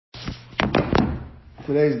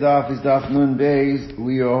Today's daf is daf Nun Beis.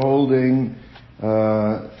 We are holding 3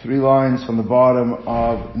 lines from the bottom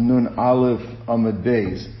of Nun Aleph Amud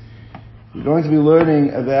Beis. We're going to be learning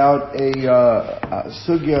about a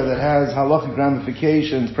sugya that has halachic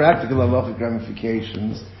ramifications, practical halachic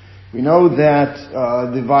ramifications. We know that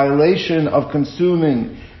the violation of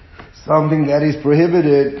consuming something that is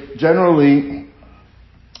prohibited generally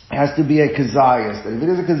has to be a kazayas. If it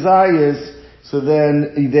is a kazayas, so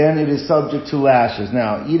then it is subject to lashes.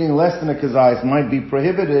 Now, eating less than a kazayas might be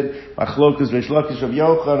prohibited. Machlokas Reish Lakish Rav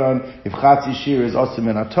Yochanan, if chatzi shir is osem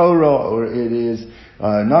in Torah, or it is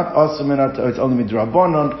not osem in Torah, it's only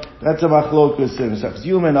midrabanon. That's a machlokas in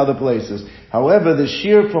Yomi and other places. However, the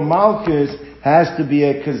shir for malchus has to be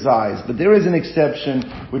a kazayas. But there is an exception,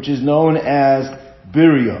 which is known as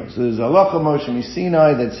birya. So there's a halacha Moshe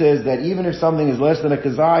Sinai that says that even if something is less than a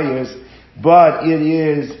kazayas, but it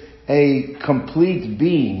is a complete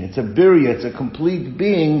being, it's a birya, it's a complete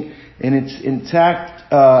being in its intact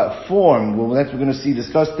form. Well, that's what we're going to see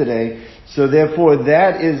discussed today. So therefore,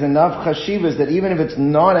 that is enough chashivas that even if it's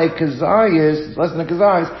not a kazayas, it's less than a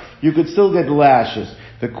kazayas, you could still get lashes.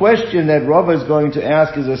 The question that Rabbi is going to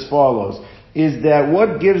ask is as follows: is that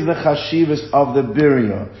what gives the chashivas of the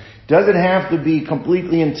birya? Does it have to be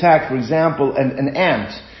completely intact? For example, an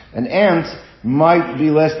ant might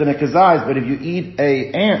be less than a kazayas, but if you eat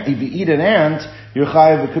an ant, you're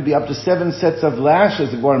chayav. It could be up to 7 sets of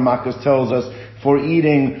lashes. The Gemara Makos tells us for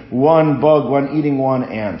eating one bug, eating one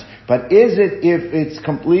ant. But is it if it's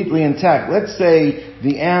completely intact? Let's say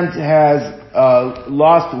the ant has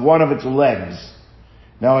lost one of its legs.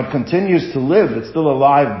 Now it continues to live. It's still a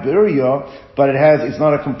live birya, but it's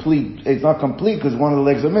not complete because one of the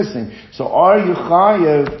legs are missing. So are you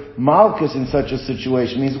chayav malchus in such a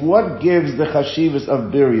situation? Means what gives the chashivas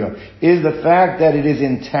of birya? Is the fact that it is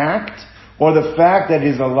intact, or the fact that it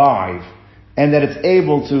is alive and that it's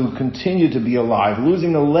able to continue to be alive?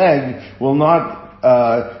 Losing a leg will not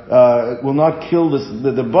kill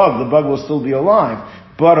the bug. The bug will still be alive.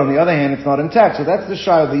 But on the other hand, it's not intact. So that's the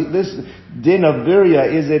shayla. This din of birya,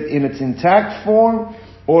 is it in its intact form,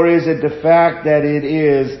 or is it the fact that it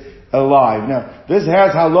is alive? Now, this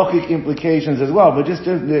has halachic implications as well. But just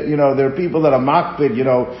there are people that are makpid.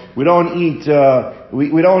 We don't eat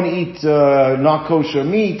not kosher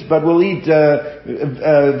meat, but we'll eat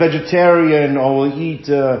vegetarian, or we'll eat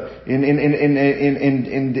in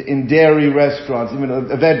dairy restaurants,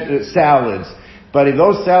 even salads. But if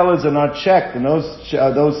those salads are not checked, and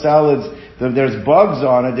those salads, there's bugs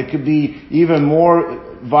on it, there could be even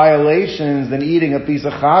more violations than eating a piece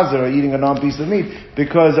of chazer or eating a non-piece of meat.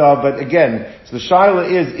 But again, so the shaila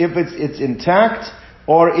is if it's intact,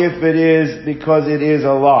 or if it is because it is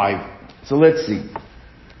alive. So let's see.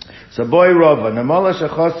 So boy Rava, namala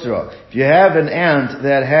shachosra, if you have an ant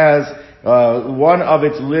that has one of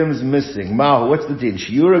its limbs missing, Mahu, what's the din?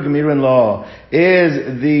 Shiura Gemirin law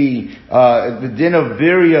is the din of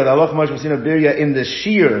birya, the halach mashmasin of birya in the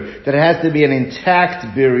shear, that it has to be an intact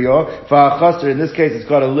birya. Fa'achasr, in this case, it's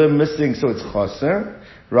got a limb missing, so it's chaser,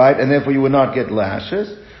 right? And therefore you would not get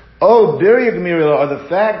lashes. Oh, birya Gemirin law, or the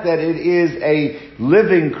fact that it is a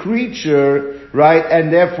living creature, right,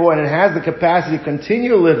 and therefore, and it has the capacity to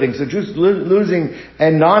continue living, so just losing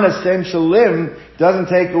a non-essential limb doesn't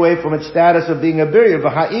take away from its status of being a birya,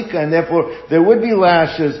 v'ha'ika, and therefore there would be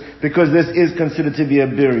lashes, because this is considered to be a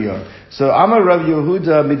birya. So Amar Rav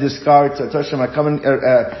Yehuda midiskarta,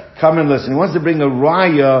 come and listen. He wants to bring a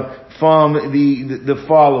raya from the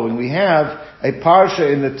following. We have a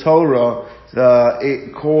parsha in the Torah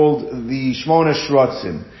called the Shmona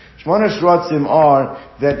Shrotzim. Shmona Shrotzim are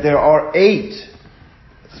that there are 8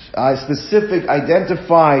 specific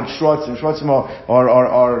identified shrotzim. Shrotzim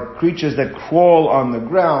are creatures that crawl on the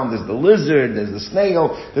ground. There's the lizard, there's the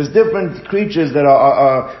snail, there's different creatures that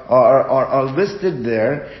are listed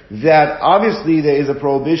there, that obviously there is a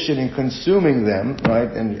prohibition in consuming them,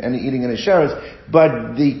 right, and eating in asheres,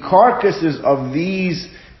 but the carcasses of these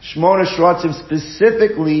Shmona Shrotzim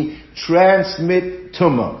specifically transmit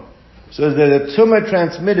tumah. So the tumah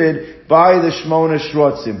transmitted by the Shmona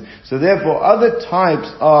Shrotzim. So therefore, other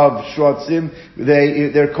types of Shrotzim,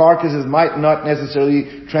 their carcasses might not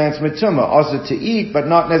necessarily transmit tumah. Also to eat, but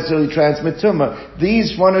not necessarily transmit tumah.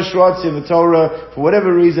 These Shmona Shrotzim, the Torah, for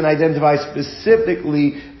whatever reason, identify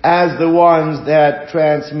specifically as the ones that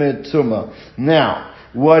transmit tumah. Now,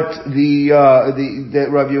 what the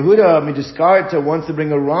Rav Yehuda midiskarta wants to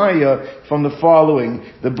bring a raya from the following.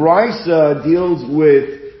 The Brisa deals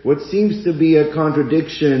with what seems to be a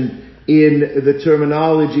contradiction in the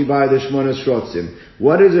terminology by the Shmona Shrotzim.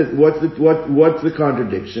 What is it? What's the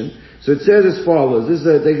contradiction? So it says as follows. This is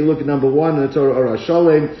take a look at number 1 in the Torah Orah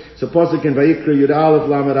Sholem. So Pasuk in Vayikra Yud Aleph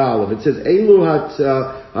Lamed Aleph. It says Elu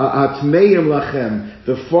hatmeim lachem.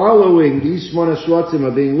 The following, these Shmona Shrotzim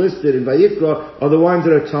are being listed in Vayikra, are the ones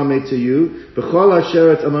that are tamei to you. B'chol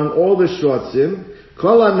hasheret, among all the Shrotzim.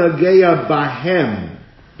 Kol hanageya bahem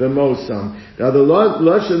b'mosam. Now the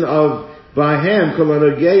lashon of bahem, kol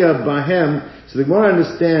hanageya bahem. So the Gemara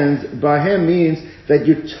understands bahem means that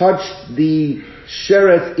you touched the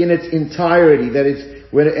sheret in its entirety, that it's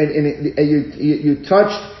when you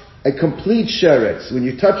touched a complete sheret. When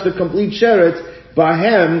you touch the complete sheret,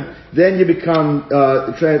 bahem, then you become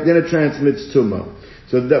then it transmits tumah.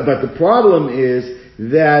 But the problem is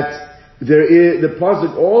that the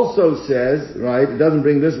pasuk also says, right? It doesn't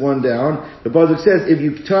bring this one down. The pasuk says if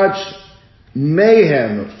you touch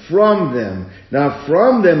mayhem from them. Now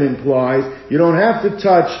from them implies you don't have to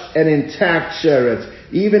touch an intact sheret.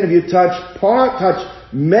 Even if you touch from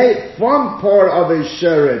part of a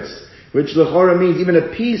sheret, which l'chora means even a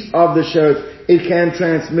piece of the sheret, it can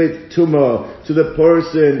transmit tumah to the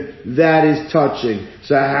person that is touching.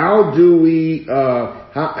 So how do we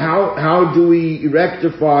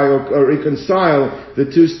rectify or reconcile the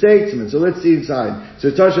two statements? So let's see inside.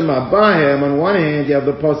 So Tashem Bahem, on one hand you have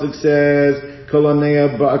the pasuk says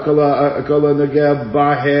Kolanea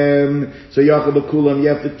Bahem, so Yachal B'Kulam, you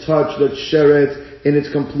have to touch the sheret in its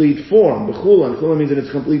complete form. B'chulan, chulan means in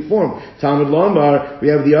its complete form. Talmud Lomar, we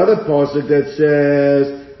have the other pasuk that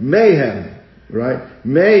says mayhem, right?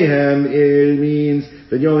 Mayhem, it means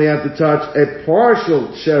that you only have to touch a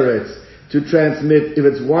partial sheret to transmit. If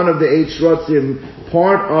it's one of the 8 shrotzim,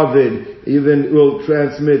 part of it even will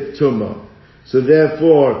transmit tumah. So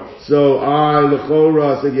therefore,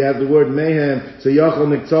 l'chora, so you have the word mayhem, so yachal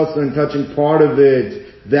niktzasa, and touching part of it,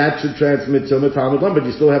 that should transmit tumah Talmud Lomar, but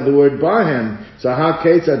you still have the word bahem. So how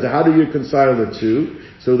do you reconcile the two?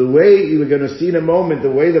 So the way we're going to see in a moment,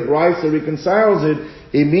 the way the Brisa reconciles it,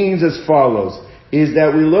 it means as follows, is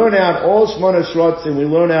that we learn out all Shmona Shrotzim, we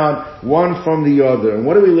learn out one from the other. And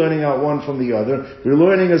what are we learning out one from the other? We're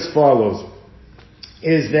learning as follows,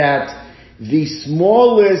 is that the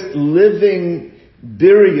smallest living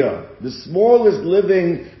birya, the smallest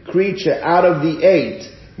living creature out of the 8,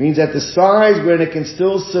 means that the size when it can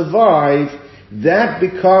still survive, that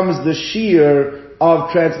becomes the shear of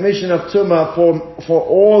transmission of tumah for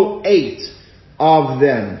all 8 of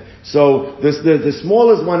them. So the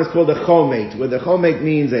smallest one is called a chomet, where the chomet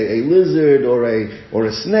means a lizard or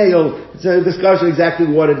a snail. It's a discussion exactly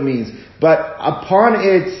what it means. But upon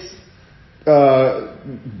its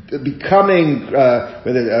becoming,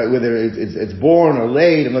 whether it's born or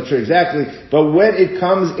laid, I'm not sure exactly, but when it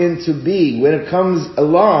comes into being, when it comes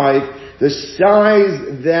alive, the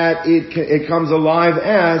size that it comes alive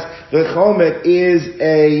as, the chomet is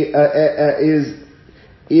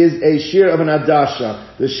a shear of an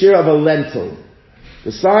adasha, the shear of a lentil.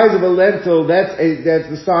 The size of a lentil, that's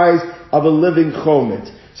the size of a living chomet.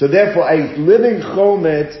 So therefore, a living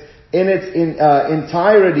chomet in its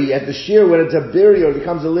entirety, at the shear when it's a birya, it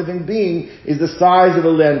becomes a living being, is the size of a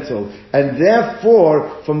lentil. And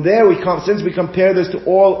therefore, from there since we compare this to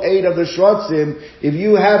all 8 of the shrotzim, if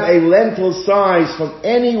you have a lentil size from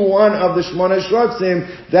any one of the Shmona Shrotzim,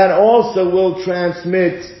 that also will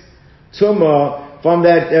transmit tumah from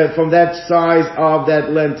that size of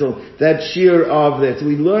that lentil, that shear of it. So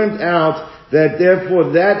we learned out that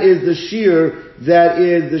therefore that is the shear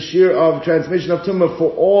of transmission of tumah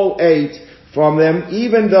for all 8 from them,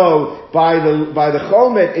 even though by the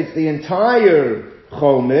chomet it's the entire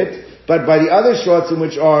chomet, but by the other shrotzim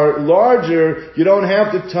which are larger, you don't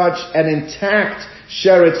have to touch an intact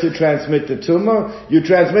sheret to transmit the tumah. You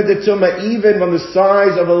transmit the tumah even from the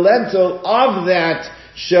size of a lentil of that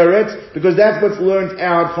sheret, because that's what's learned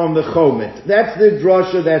out from the chomet. That's the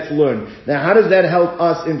drasha that's learned. Now, how does that help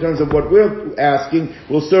us in terms of what we're asking?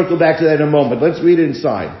 We'll circle back to that in a moment. Let's read it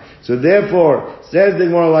inside. So therefore, says the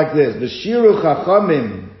Gemara like this: the shiru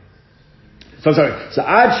chachamim. So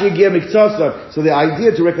ad sheyigia miktsasa. So the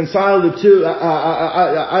idea to reconcile the two,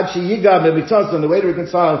 ad sheyiga miktsasa, the way to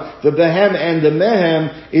reconcile the behem and the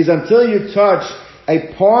mehem is until you touch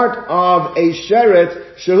a part of a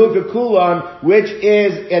sheret, shehu kekulan, which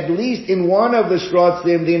is at least in one of the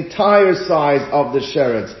shrotzim the entire size of the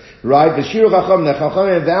sherets. Right? The Shiru Chacham, the Chacham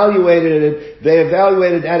they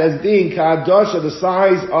evaluated that as being ka'adosha, the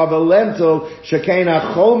size of a lentil,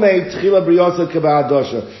 shekena chomet tchila briyosa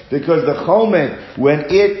k'ba'adosha. Because the chomet, when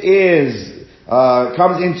it is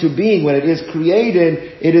comes into being, when it is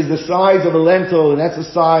created, it is the size of a lentil, and that's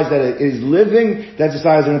the size that it is living, that's the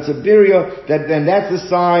size when it's a birya, and that's the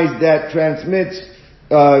size that transmits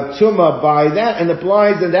tumah by that, and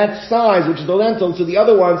applies that size, which is the lentil, to the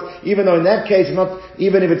other ones, even though in that case,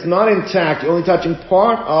 even if it's not intact, you're only touching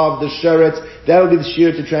part of the sheretz, that will be the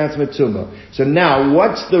shear to transmit tumah. So now,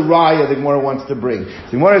 what's the raya the Gemara wants to bring?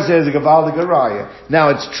 The Gemara says, a gavaldig raya. Now,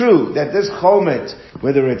 it's true that this chomet,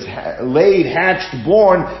 whether it's laid, hatched,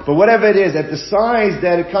 born, but whatever it is, at the size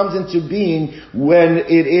that it comes into being when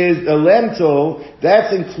it is a lentil,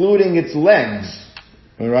 that's including its legs.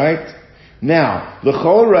 Alright? Now, the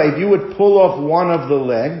chora, if you would pull off one of the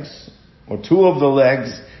legs, or two of the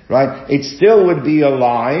legs, right, it still would be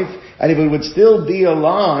alive, and if it would still be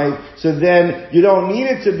alive, so then you don't need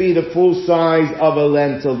it to be the full size of a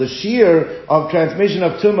lentil. The shear of transmission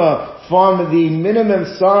of tumah from the minimum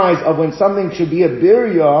size of when something should be a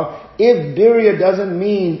birya, if birya doesn't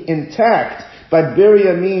mean intact, but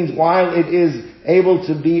birya means while it is able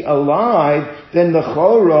to be alive, then the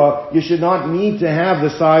chora, you should not need to have the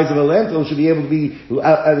size of a lentil. It should be able to be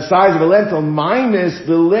the size of a lentil minus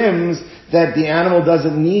the limbs that the animal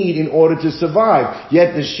doesn't need in order to survive.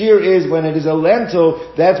 Yet the shear is when it is a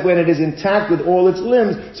lentil, that's when it is intact with all its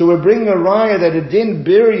limbs. So we're bringing a raya that a din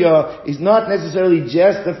birya is not necessarily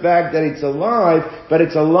just the fact that it's alive, but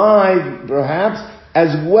it's alive perhaps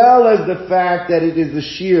as well as the fact that it is the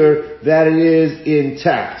shear that it is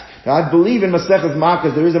intact. Now, I believe in Maseches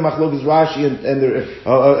Makkos there is a Machlokas Rashi and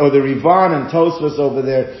the Rivan and Tosfos over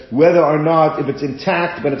there, whether or not, if it's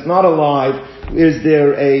intact but it's not alive, is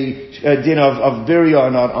there a din of birya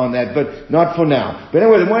or not on that, but not for now. But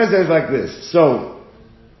anyway, the one says like this. So,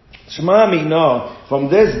 Shmami, no, from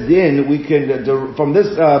this din we can, from this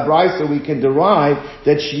brisa we can derive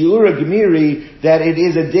that shiura gemiri, that it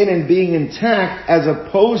is a din in being intact, as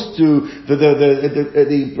opposed to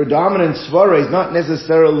the predominant svara is not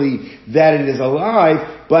necessarily that it is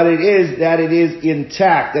alive, but it is that it is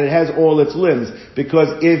intact, that it has all its limbs. Because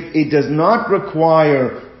if it does not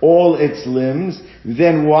require all its limbs,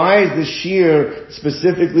 then why is the shear,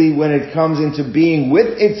 specifically when it comes into being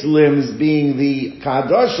with its limbs being the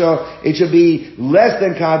kadosha, it should be less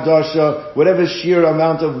than kadosha, whatever sheer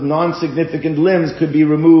amount of non-significant limbs could be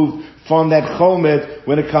removed from that chomet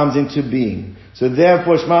when it comes into being. So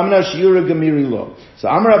therefore, Shmamna Shiura Gemiri Lo. So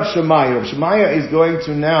Amar Rav Shemaya. Rav Shemaya is going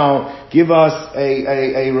to now give us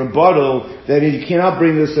a rebuttal that you cannot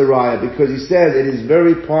bring this araya, because he says it is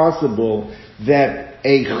very possible that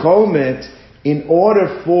a chomet, in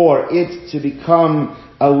order for it to become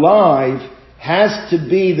alive, has to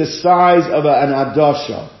be the size of an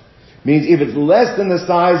adosha. Means if it's less than the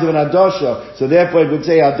size of an adosha, so therefore it would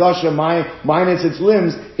say adosha minus its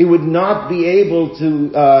limbs, it would not be able to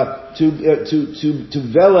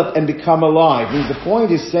develop and become alive. Means the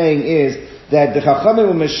point is saying is that the Chachamim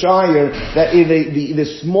will meshayir that in the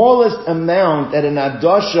smallest amount that an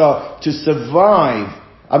adosha to survive,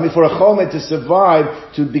 for a chomet to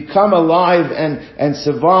survive, to become alive and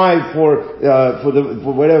survive for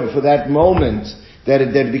that moment that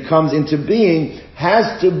it becomes into being,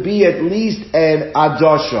 has to be at least an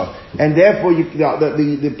adosha. And therefore,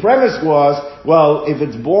 the premise was, well, if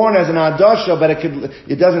it's born as an adosha, but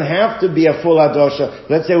it doesn't have to be a full adosha.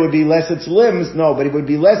 Let's say it would be less its limbs. No, but it would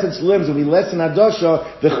be less its limbs, it would be less an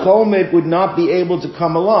adosha. The chomet would not be able to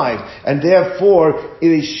come alive. And therefore,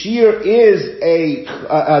 the shear is a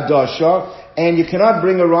adosha, and you cannot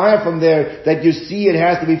bring a raya from there that you see it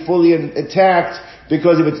has to be fully intact,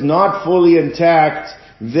 because if it's not fully intact,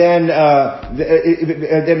 then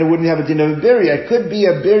it wouldn't have a din of a birya. It could be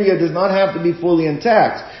a birya, does not have to be fully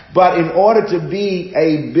intact. But in order to be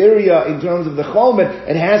a birya in terms of the chomet,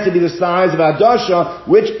 it has to be the size of adosha,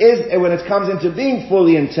 which is when it comes into being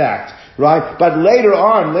fully intact, right? But later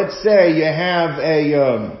on, let's say you have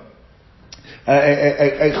a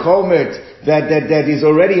chomet that is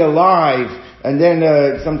already alive, and then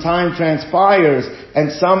some time transpires,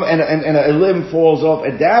 and a limb falls off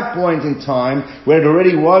at that point in time, where it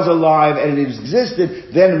already was alive and it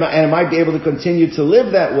existed, then and it might be able to continue to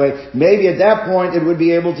live that way. Maybe at that point it would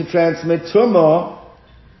be able to transmit tumah,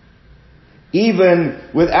 even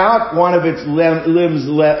without one of its limbs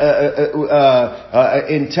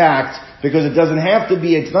intact, because it doesn't have to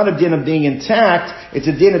be, it's not a din of being intact, it's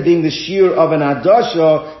a din of being the shear of an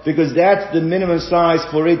adosha, because that's the minimum size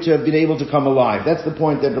for it to have been able to come alive. That's the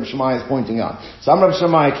point that Rav Shemaya is pointing out. So I'm Rav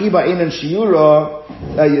Shemaya, kiba inan shiura,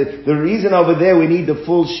 the reason over there we need the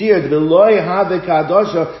full shear, the loy have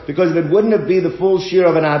kadosha, because if it wouldn't have been the full shear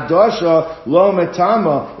of an adosha, lo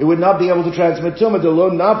metama, it would not be able to transmit tumah, the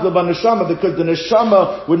lo nafla ba neshama, because the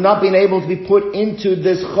neshama would not be able to be put into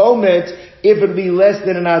this chomet if it would be less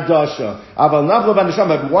than an adasha. Aval nafla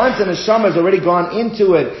b'neshama, but once an neshama has already gone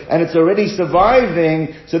into it, and it's already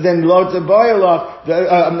surviving, so then lo t'bayalach,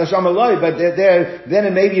 neshama loy, but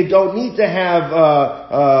then maybe you don't need to have,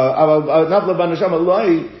 nafla b'neshama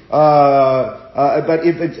loy, but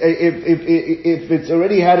if it's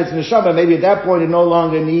already had its neshama, maybe at that point it no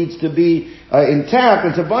longer needs to be intact,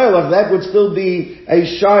 and to violate that would still be a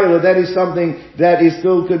shayla. That is something that is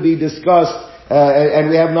still could be discussed, and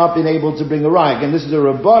we have not been able to bring a raya. And this is a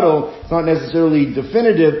rebuttal; it's not necessarily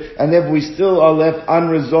definitive, and therefore we still are left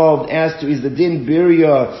unresolved as to is the din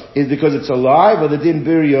birya is because it's alive, or the din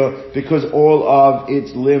birya because all of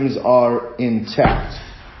its limbs are intact.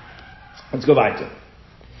 Let's go back to it.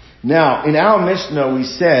 Now, in our Mishnah, we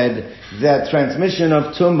said that transmission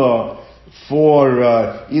of tumah for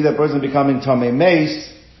either a person becoming tamei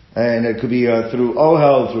meis, and it could be through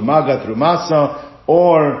ohel, through maga, through masa,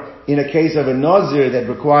 or in a case of a nazir that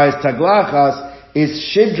requires taglachas,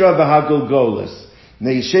 is shidra v'hagulgolis.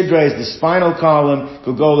 The shidra is the spinal column,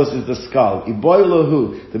 gulgolis is the skull.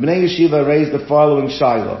 Iboilahu, the Bnei Yeshiva raised the following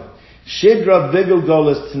shayla. Shidra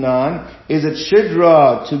v'gulgolis tanan, is it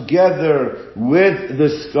shidra together with the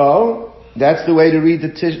skull? That's the way to read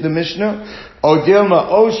the Mishnah. O dilma,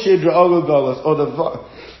 o shidra, o gulgolis, or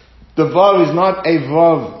the vav is not a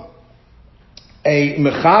vav, a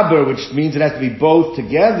mechaber, which means it has to be both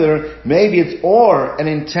together. Maybe it's or an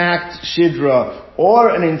intact shidra or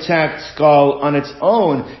an intact skull on its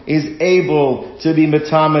own is able to be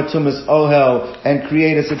metama tumas ohel and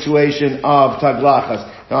create a situation of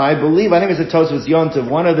taglachas. Now I think it's a Tosfos Yontiv,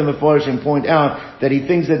 one of the Meforshim point out that he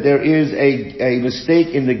thinks that there is a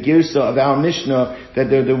mistake in the girsa of our Mishnah, that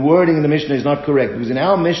the wording in the Mishnah is not correct. Because in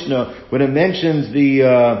our Mishnah, when it mentions the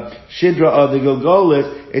shidra of the Gulgolis,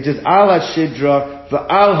 it says ala shidra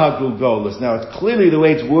v'al ha-Gulgolis. Now it's clearly the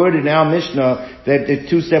way it's worded in our Mishnah that it's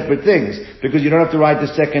two separate things, because you don't have to write the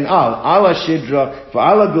second al. Ala shidra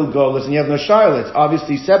v'al ha-Gulgolis, and you have no shayla. It's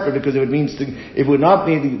obviously separate, because it would not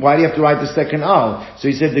be, why do you have to write the second al? So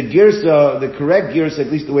he said the girsa, the correct girsa,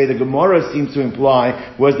 at least the way the Gemara seems to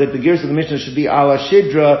imply, was that the girsa of the Mishnah should be ala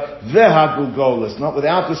shidra v'ha-Gulgolis, not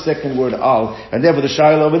without the second word al. And therefore the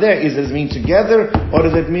shayla over there is, does it mean together, or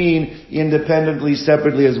does it mean independently,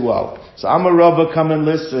 separately as well? So Amar Rabba, come and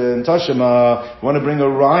listen. Tashema, want to bring a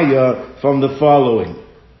raya from the following.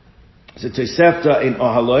 So Tosefta in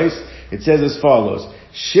Ohalois, it says as follows: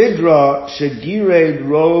 Shidra shegired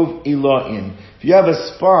rov iloin. If you have a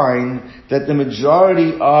spine that the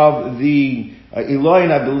majority of the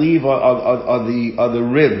iloin, I believe, are the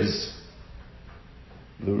ribs.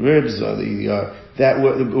 The ribs are that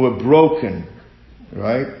were broken,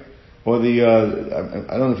 right? Or I don't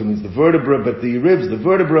know if it means the vertebra, but the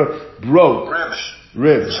vertebra broke.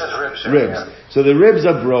 Ribs. Yeah. So the ribs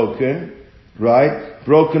are broken, right?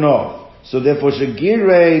 Broken off. So therefore,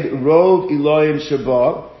 Shagired Rov Eloim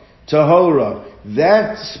Shabbat Tahora.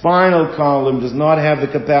 That spinal column does not have the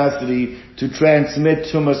capacity to transmit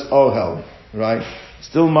Tumas Ohel, right?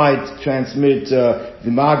 Still might transmit the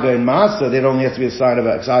Maga and Masa. That only has to be a size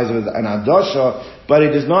of an Adosha, but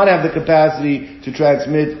it does not have the capacity to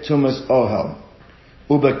transmit Tumas Ohel.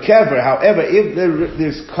 Uba kever, however, if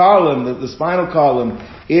this column, the spinal column,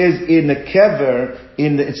 is in the kever,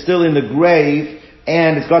 it's still in the grave,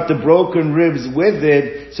 and it's got the broken ribs with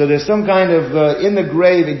it, so there's some kind of, in the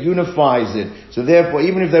grave it unifies it. So therefore,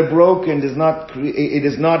 even if they're broken, it is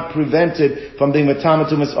not prevented from being matama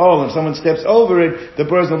tumas oel. If someone steps over it, the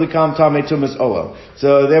person will become tamei tumas oel.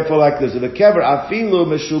 So therefore like this, so the kever, afilu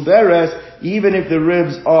meshuberes, even if the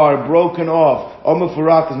ribs are broken off, or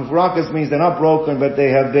mufurakas means they're not broken, but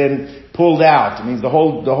they have been pulled out. It means the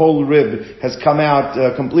whole rib has come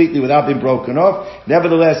out completely without being broken off.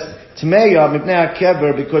 Nevertheless, Tmeya mipnei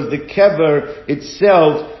kever, because the kever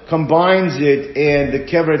itself combines it, and the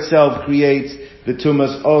kever itself creates the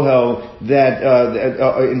tumas ohel that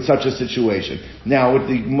in such a situation. Now, what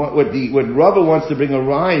Rabbi wants to bring a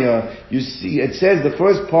raya, you see, it says the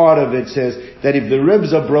first part of it says that if the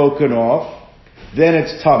ribs are broken off, then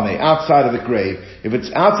it's tamei, outside of the grave. If it's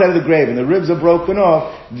outside of the grave and the ribs are broken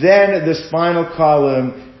off, then the spinal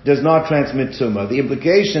column does not transmit tumah. The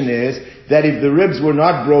implication is that if the ribs were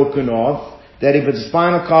not broken off, that if it's a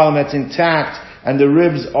spinal column that's intact and the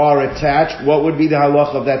ribs are attached, what would be the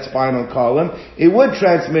halach of that spinal column? It would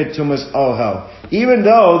transmit tumas ohel. even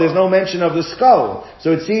though there's no mention of the skull.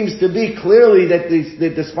 So it seems to be clearly that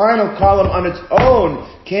the spinal column on its own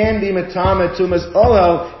can be metame tumas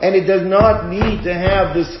ohel, and it does not need to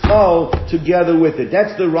have the skull together with it.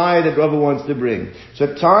 That's the raya that Rabbi wants to bring. So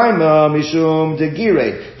taima mishum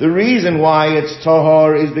degire. The reason why it's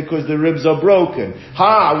tahor is because the ribs are broken.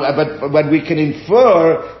 But we can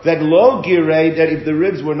infer that lo girei, that if the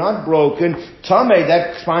ribs were not broken, tame,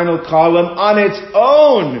 that spinal column on its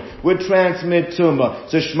own would transmit tumah.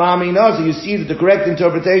 So shmami nazi, you see that the correct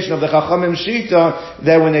interpretation of the Chachamim Shita,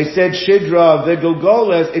 that when they said shidra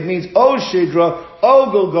v'gulgoles, it means o shidra,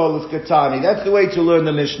 o gulgoles katani. That's the way to learn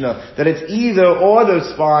the Mishnah, that it's either or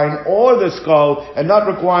the spine or the skull, and not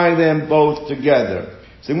requiring them both together.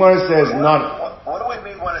 So Gemara says not. What do we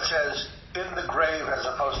mean when it says in the grave as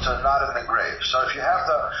opposed to not in the grave? So if you have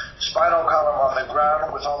the spinal column on the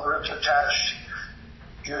ground with all the ribs attached,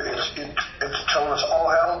 it's Tolas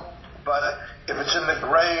Ohel, but if it's in the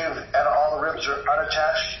grave and all the ribs are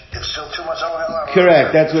unattached, it's still too much Ohel?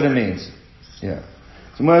 Correct, that's what it means. Yeah.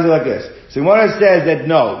 So Gemara says like this. So Gemara says that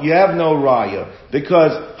no, you have no raya,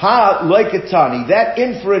 because like a tani, that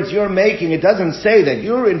inference you're making, it doesn't say that.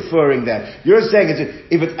 You're inferring that. You're saying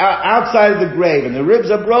if it's outside of the grave and the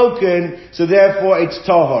ribs are broken, so therefore it's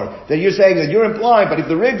tahor. That you're saying that you're implying, but if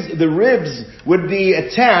the ribs would be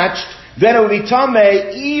attached, then it would be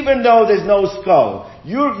tameh, even though there's no skull.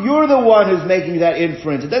 You're the one who's making that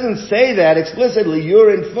inference. It doesn't say that explicitly. You're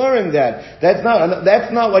inferring that. That's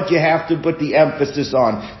not what you have to put the emphasis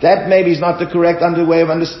on. That maybe is not the correct way of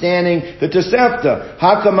understanding the Tosefta.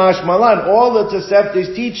 Hakamash malan. All the Tosefta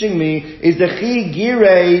is teaching me is the chi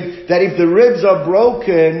gireid, that if the ribs are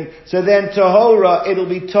broken, so then tahora, it'll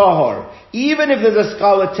be tahor. Even if there's a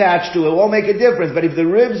skull attached to it, it won't make a difference. But if the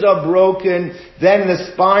ribs are broken, then the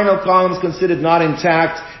spinal column is considered not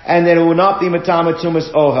intact, and then it will not be metame tumas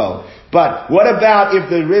ohel. But what about if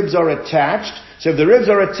the ribs are attached? So if the ribs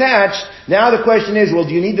are attached, now the question is, well,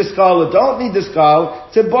 do you need the skull or don't need the skull?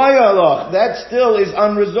 To bayaloch, that still is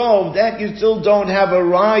unresolved. That you still don't have a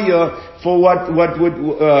raya for what would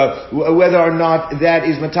whether or not that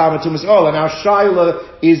is metame tumas ohel. And our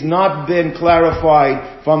shaila is not been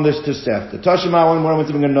clarified from this Tosefta. Tashima, one more, I'm going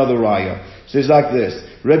to bring another raya. So it's like this.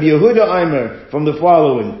 Rabbi Yehuda Aimer from the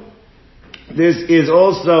following. This is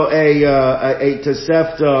also a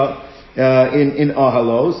Tosefta in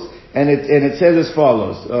Ahalos, and it says as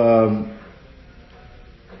follows.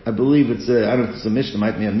 I believe I don't know if it's a Mishnah, it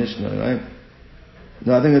might be a Mishnah, right?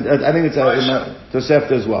 No, I think it's a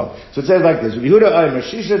Tosefta as well. So it says like this: Yehuda Aimer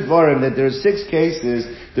Shisha Dvarim, that there are 6 cases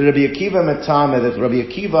that Rabbi Akiva metame, that Rabbi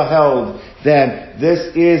Akiva held that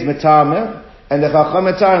this is metame. And the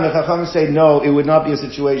Chacham say no, it would not be a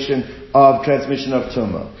situation of transmission of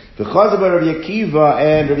tumah. The Chazal Rabbi Akiva,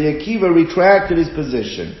 and Rabbi Akiva retracted his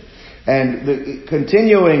position. And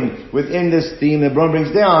continuing within this theme, the Bron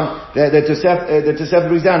brings down that the Tosefta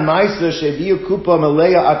brings down Ma'aser sheviu kupa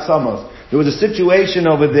meleya atzamos. There was a situation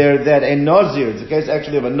over there that a Nazir, it's a case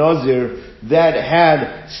actually of a Nazir that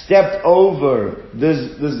had stepped over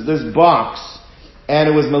this box, and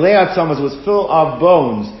it was meleya atzamos, it was full of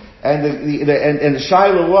bones. And the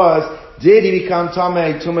shaila was, did he become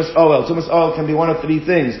tamei tumas ohel? Tumas ohel can be one of 3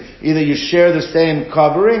 things. Either you share the same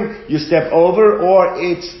covering, you step over, or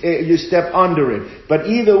you step under it. But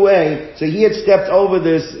either way, so he had stepped over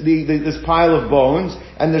this pile of bones,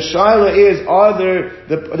 and the shaila is,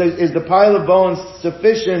 is the pile of bones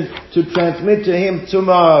sufficient to transmit to him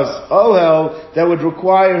tumas ohel that would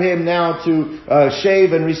require him now to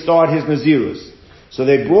shave and restart his nazirus? So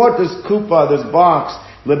they brought this kupa, this box,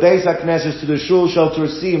 Lebeis HaKnesses, to the Shul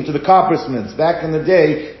Sheltersim, to the coppersmiths. Back in the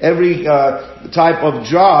day, every type of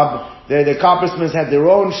job, the coppersmiths had their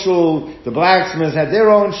own shul, the blacksmiths had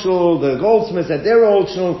their own shul, the goldsmiths had their own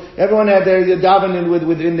shul. Everyone had their davening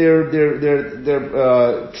within their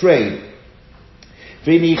trade.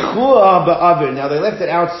 Now they left it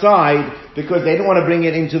outside because they didn't want to bring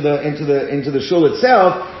it into the shul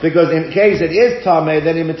itself, because in case it is tameh,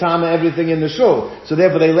 then it metame everything in the shul. So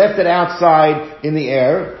therefore they left it outside in the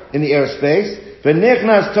airspace.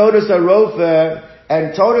 V'nichnas Todas HaRofer,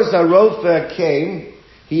 and Todas HaRofer came.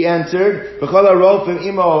 He entered, B'chol HaRofim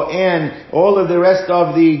imo, and all of the rest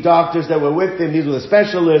of the doctors that were with him, these were the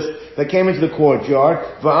specialists that came into the courtyard,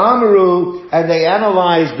 V'amaru, and they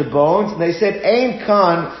analyzed the bones, and they said, Ein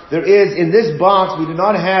kan, there is, in this box, we do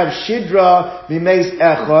not have shidra mimeis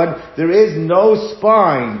echad, there is no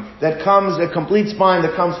spine that comes, a complete spine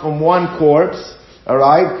that comes from one corpse,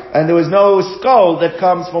 Alright? And there was no skull that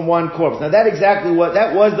comes from one corpse. Now that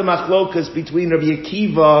was the machlokas between Rabbi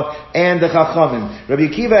Akiva and the Chachamim.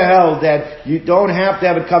 Rabbi Akiva held that you don't have to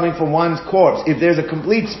have it coming from one corpse. If there's a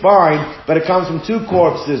complete spine, but it comes from two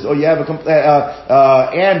corpses, or you have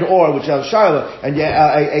which has Shiloh, and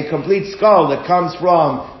a complete skull that comes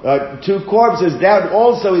from two corpses, that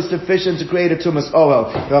also is sufficient to create a tumas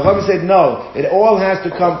ohel. The Chachamim said no, it all has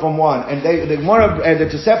to come from one. And the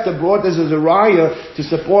Tosefta brought this as a raya to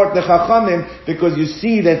support the Chachamim, because you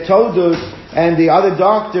see that Todus and the other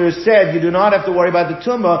doctors said you do not have to worry about the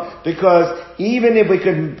tumah, because even if we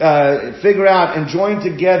could figure out and join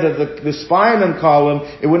together the spinal column,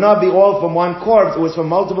 it would not be all from one corpse, it was from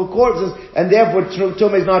multiple corpses, and therefore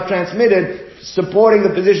tumah is not transmitted, supporting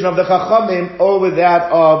the position of the Chachamim over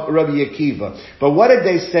that of Rabbi Akiva. But what did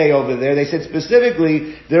they say over there? They said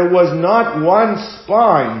specifically, there was not one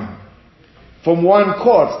spine from one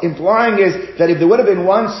corpse, implying is that if there would have been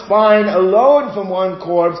one spine alone from one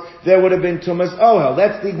corpse, there would have been tumas ohel.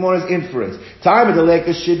 That's the Gemara's inference. Time of the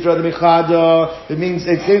leka shidra the michada. It means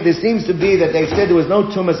there seems to be that they said there was no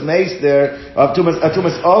tumas mace there of tumas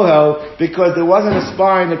ohel, because there wasn't a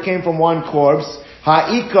spine that came from one corpse.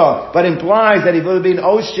 Ha'ika, but implies that if it would have been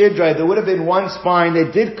O Shidra, there would have been one spine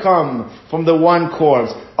that did come from the one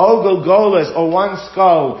corpse. O Golgolas, or one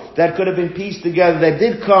skull that could have been pieced together, that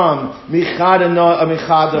did come michada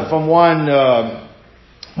from one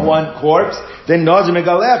corpse, then Nazir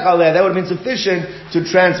megalech aleh, that would have been sufficient to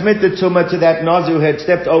transmit the tumah to that Nazir who had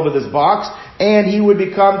stepped over this box, and he would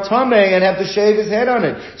become tameh and have to shave his head on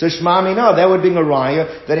it. So Shmami, no, that would be a raya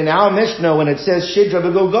that in our Mishnah, when it says Shidra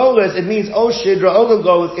v'Golgolas, it means O Shidra, O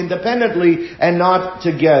Golgolas independently and not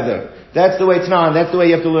together. That's the way it's not. That's the way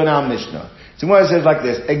you have to learn our Mishnah. So Gemara says like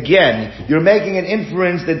this. Again, you're making an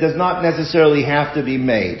inference that does not necessarily have to be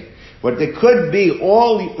made. What there could be,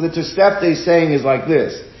 all the Tosefta is saying is like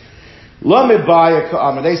this.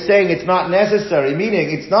 They're saying it's not necessary,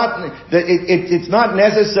 meaning it's not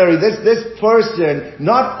necessary. This person,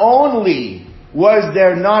 not only was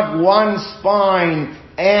there not one spine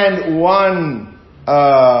and one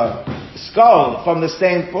skull from the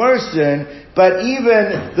same person, but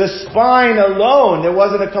even the spine alone, there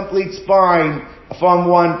wasn't a complete spine from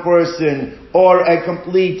one person, or a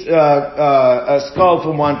complete skull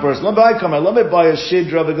from one person. Not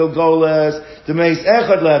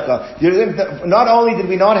only did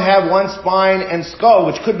we not have one spine and skull,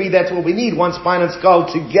 which could be that's what we need, one spine and skull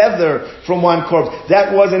together from one corpse.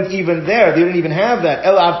 That wasn't even there. They didn't even have that.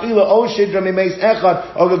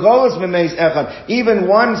 Even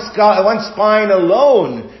one spine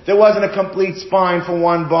alone, there wasn't a complete spine from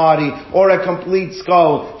one body, or a complete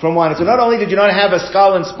skull from one. So not only did you not have a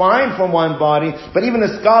skull and spine from one body, but even a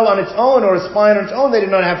skull on its own or a spine on its own, they did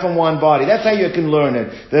not have from one body. That's how you can learn it.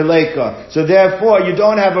 The Leika. So therefore, you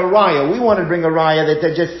don't have a raya. We want to bring a raya that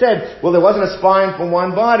they just said, well, there wasn't a spine from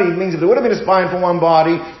one body. It means if there would have been a spine from one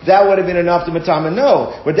body, that would have been enough to matama.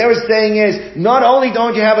 No. What they were saying is, not only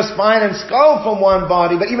don't you have a spine and skull from one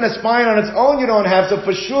body, but even a spine on its own you don't have, so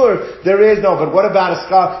for sure there is no. But what about a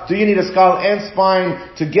skull? Do you need a skull and spine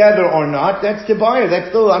together or not? That's tibaya. That's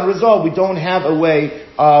still unresolved. We don't have a way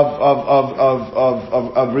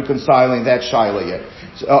of reconciling that shaila yet,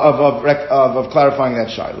 of clarifying that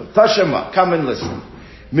shaila. Tashema, come and listen.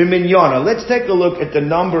 Miminyana, let's take a look at the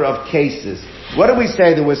number of cases. What did we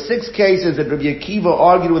say? There were 6 cases that Rabbi Akiva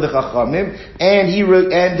argued with the Chachamim,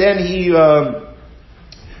 and then he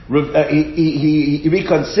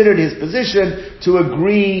reconsidered his position to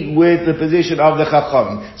agree with the position of the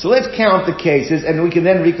Chachamim. So let's count the cases, and we can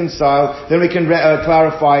then reconcile, then we can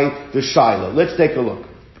clarify the shaila. Let's take a look.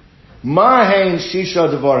 Mahain Shisha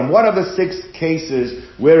Devarim. What are the 6 cases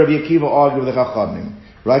where Rabbi Akiva argued with the Chachamim?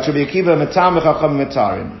 Right, Rabbi Akiva Matam v'Chachamim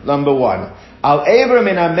Matarim. Number 1. Al Ever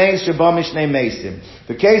min Ameis Sheba Mishnei Meisim.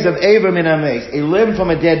 The case of Ever min Ameis, a limb from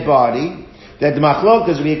a dead body, that the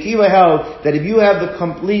machlokas, Rabbi Akiva held that if you have the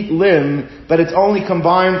complete limb, but it's only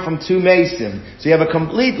combined from 2 mesim. So you have a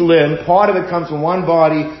complete limb, part of it comes from one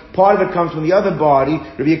body, part of it comes from the other body.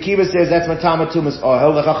 Rabbi Akiva says that's matama tumas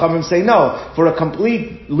ohel. The Chachamim say no. For a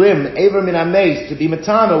complete limb, Ever min Ameis, to be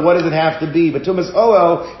matama, what does it have to be? But tumas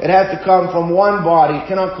ohel, it has to come from one body, it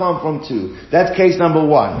cannot come from 2. That's case number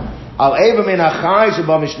 1. Al Eva Min Achai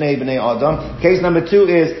Sheba Mishnei B'nei Adam. Case number 2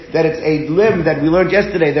 is that it's a limb that we learned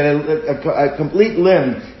yesterday, that a complete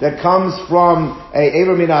limb that comes from a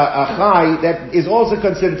Eva Min Achai that is also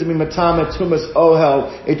considered to be Matama Tumas Ohel.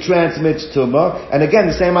 It transmits Tumah. And again,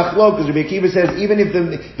 the same Achlokas. Rabbi Akiva says even if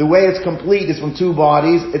the way it's complete is from 2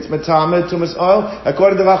 bodies, it's Matama Tumas Ohel.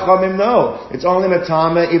 According to Chachamim, no. It's only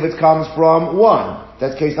Matama if it comes from 1.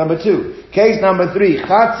 That's case number 2. Case number 3,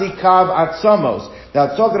 Chatzi Kav Atzamos. Now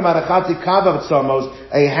it's talking about a Chatzi Kav Atzamos,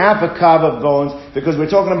 a half a kav of bones, because we're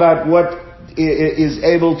talking about what is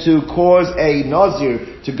able to cause a Nazir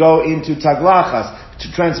to go into Taglachas.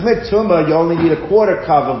 To transmit tumah, you only need a quarter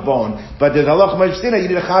kav of bone. But there's halach majstina, you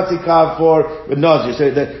need a chatzi kav for the nazir. So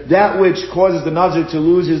that which causes the nazir to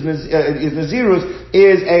lose his nazirus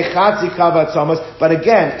is a chatzi kav atzamos. But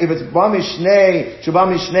again, if it's bamishnei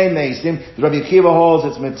meisim, the Rabbi Akiva holds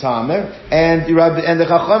it's metamer, and the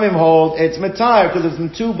Chachamim hold it's metayer because it's from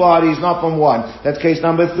 2 bodies, not from 1. That's case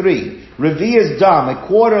number 3. Revi'as dam, a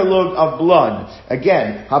quarter lug of blood.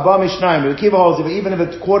 Again, haba mishnayim. Rabbi Akiva holds even if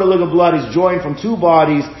a quarter lug of blood is joined from 2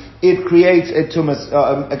 bodies, it creates a tumas.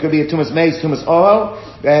 It could be a tumas meis, tumas ohel,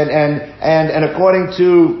 and according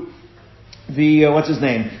to the what's his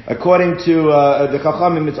name? According to the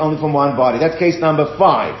Chachamim, it's only from 1 body. That's case number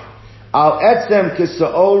 5. Al etzem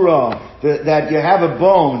kisa'ora, that you have a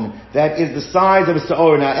bone that is the size of a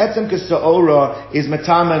sa'ora. Now, etzem kisa'ora is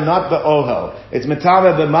matama, not the ohel. It's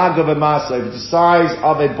matama b'maga v'masa. It's the size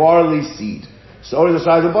of a barley seed. Sa'ora is the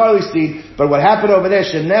size of a barley seed, but what happened over there,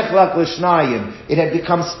 shenechlak l'shnayim, it had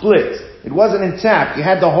become split. It wasn't intact. You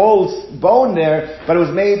had the whole bone there, but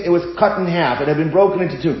it was cut in half. It had been broken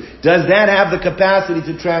into 2. Does that have the capacity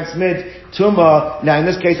to transmit tumah? Now, in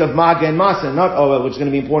this case of maga and masa, not oil, which is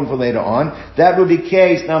going to be important for later on. That would be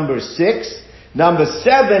case number 6. Number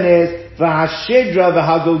 7 is v'hashidra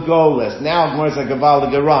v'hagulgolis. Now, more like a gaval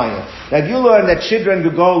garaya. Now, if you learn that shidra and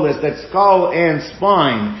gugolis, that skull and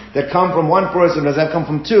spine, that come from 1 person, does that come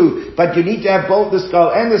from 2? But you need to have both the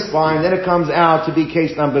skull and the spine, then it comes out to be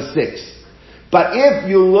case number 6. But if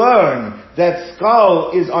you learn that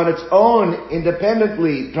skull is on its own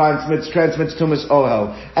independently transmits tumas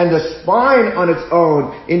ohel, and the spine on its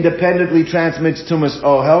own independently transmits tumas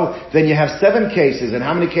ohel, then you have 7 cases. And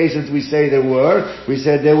how many cases we say there were? We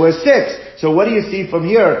said there were 6. So what do you see from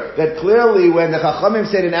here? That clearly when the Chachamim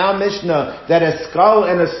said in our Mishnah that a skull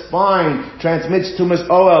and a spine transmits tumas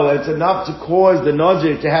ohel, and it's enough to cause the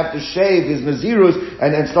Nazir to have to shave his Nazirus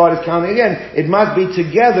and start his counting again, it must be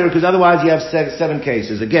together, because otherwise you have 7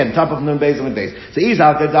 cases. Again, top of Nun Beis and Beis. So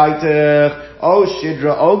Izal Kedaitech, O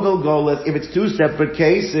Shidra, O Golgolis, if it's 2 separate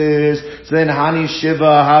cases, so then Hani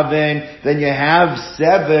Shiva Haven, then you have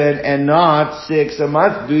 7 and not 6. It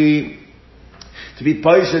must be to be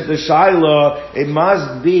Paishat the Shaila, it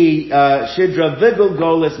must be Shidra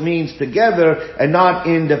Vigulgolis means together and not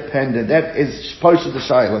independent. That is Paishat the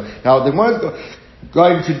Shaila. Now the one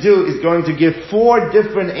going to do is going to give 4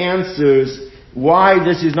 different answers why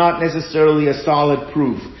this is not necessarily a solid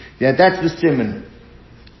proof. Yeah, that's the siman.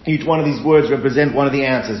 Each one of these words represent one of the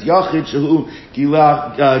answers. Yachid shehu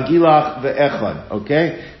gilach ve'echad.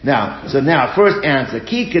 Okay? Now, first answer.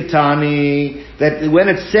 Ki katani, that when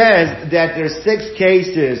it says that there's 6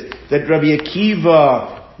 cases that Rabbi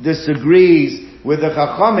Akiva disagrees with the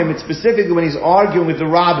Chachamim, it's specifically when he's arguing with the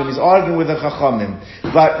Rabbim, he's arguing with the Chachamim.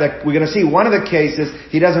 But we're going to see one of the cases,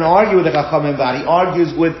 he doesn't argue with the Chachamim about, he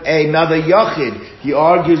argues with another Yachid. He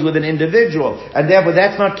argues with an individual. And therefore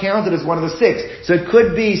that's not counted as one of the 6. So it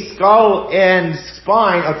could be skull and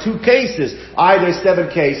spine are 2 cases. Either 7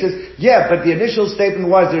 cases. Yeah, but the initial statement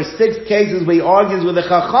was there's 6 cases where he argues with the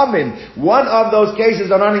Chachamim. One of those cases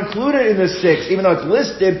are not included in the 6, even though it's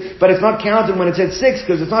listed, but it's not counted when it said 6,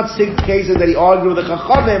 because it's not 6 cases that he argued with the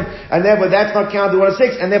Chachamim, and therefore that's not counted one of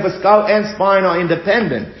 6, and therefore skull and spine are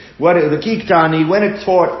independent. What the Kiktani, when it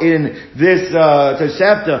taught in this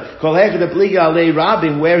Tosefta, Kol Hechad Apliga Alei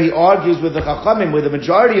Rabim, where he argues with the Chachamim, with the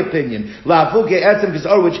majority opinion, La'afuke Etzem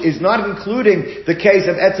V'Sa'ora, which is not including the case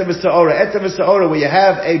of Etzem V'Sa'ora. Etzem V'Sa'ora, where you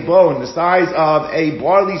have a bone the size of a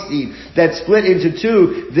barley seed that's split into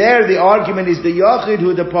 2, there the argument is the Yachid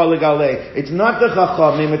Hu the Palig Alei. It's not the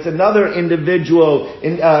Chachamim, it's another individual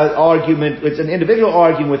argument, it's an individual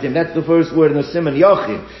arguing with him. That's the first word in the Siman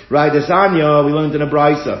Yachid. Right? The Sanya, we learned in a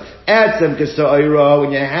Braisa. Atzem Kesoira,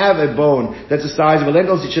 when you have a bone that's the size of a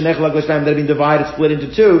lentil, that have been divided, split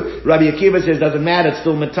into two, Rabbi Akiva says doesn't matter, it's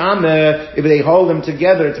still Matame. If they hold them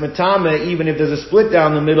together, it's Matame, even if there's a split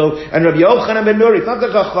down the middle. And Rabbi Yochanan ben Nuri, it's not the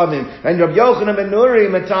Chachamim. And Rabbi Yochanan ben Nuri,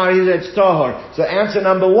 Matar, he said it's Tahor. So answer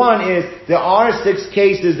number one is, there are 6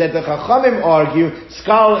 cases that the Chachamim argue,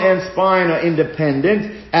 skull and spine are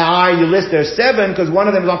independent. You list there 7, because one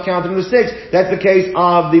of them is not counted in the 6. That's the case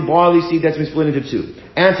of the barley seed that's been split into 2.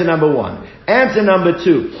 Answer number 1. Answer number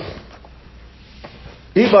 2.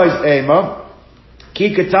 Ibais Ema,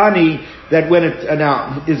 Ki Katani, that when it,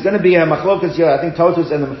 now, there's going to be a machlokas here, I think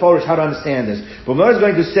Totus and the Meforish, how to understand this. But what I was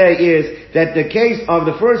going to say is, that the case of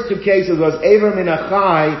the first 2 cases was Aver min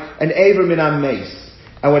Achai and Aver min Ames.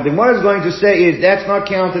 And what the Gemara is going to say is, that's not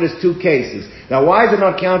counted as 2 cases. Now why is it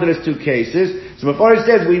not counted as 2 cases? So before it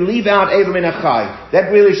says, we leave out Aver min Achai. That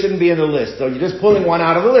really shouldn't be in the list. So you're just pulling one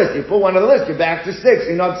out of the list. You pull one out of the list, you're back to 6.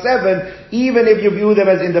 You're not 7, even if you view them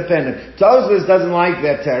as independent. Tosfos doesn't like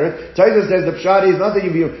that tariff. Tosfos says the pshat is not that you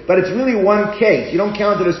view, but it's really one case. You don't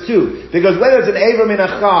count it as 2. Because whether it's an Aver min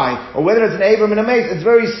Achai, or whether it's an Aver min Ames, it's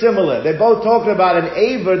very similar. They're both talking about an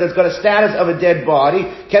Aver that's got a status of a dead body.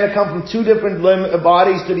 Can it come from 2 different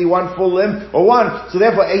bodies to be one full limb, or one? So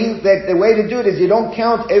therefore, the way to do it is, you don't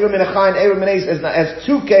count Aver min Achai and Aver min Ames as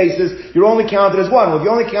 2 cases, you're only counted as 1. Well, if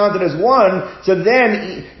you only counted as 1, so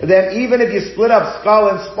then even if you split up skull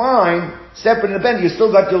and spine, separate and independent, you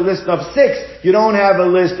still got your list of 6. You don't have a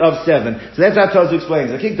list of 7. So that's how Tosfos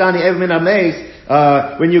explains. When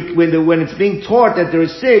it's being taught that there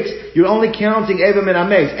is 6, you're only counting Aver min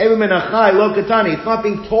Ames. Aver min Achai, lo katani. It's not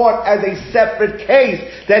being taught as a separate case.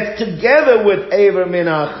 That's together with Aver min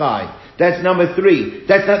Achai. That's number 3.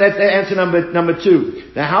 That's answer number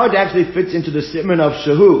 2. Now how it actually fits into the Shifman of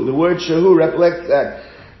Shahu. The word Shahu reflects that.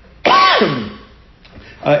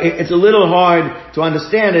 It's a little hard to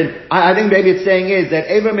understand it. I think maybe it's saying is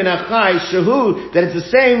that Aver min Achai, Shahu, that it's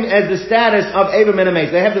the same as the status of Aver min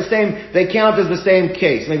Ames. They have the same, they count as the same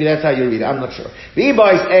case. Maybe that's how you read it. I'm not sure.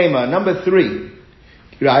 V'ibais Ema, number 3.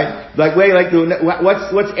 Right?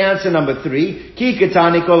 What's answer number 3? Ki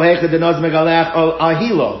katani kol hecha denoz megalech al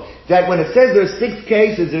ahilo. That when it says there's 6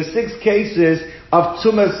 cases of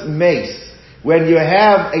tumas mace. When you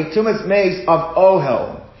have a tumas mace of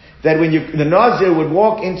ohel. That when the Nazir would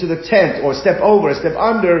walk into the tent, or step over, step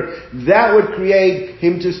under, that would create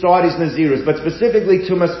him to start his Nazirus. But specifically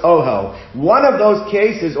tumas ohel. One of those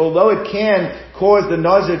cases, although it can cause the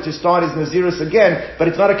Nazir to start his Nazirus again, but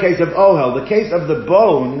it's not a case of ohel. The case of the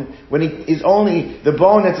bone, when it is only the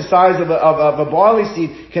bone that's the size of a barley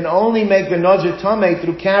seed, can only make the Nazir tameh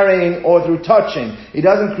through carrying or through touching. It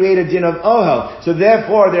doesn't create a din of ohel. So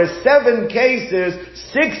therefore, there are 7 cases,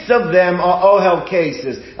 6 of them are ohel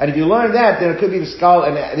cases. And if you learn that, then it could be the skull,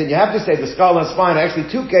 and then you have to say the skull and spine are actually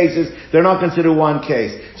 2 cases, they're not considered 1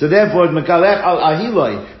 case. So therefore, mekalech al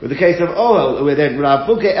ahiloi, with the case of ohel, with that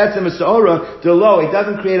rafuke etzem esaora, it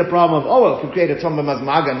doesn't create a problem of ohel. It can create a tumba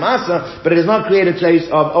mazmaga and masa, but it does not create a case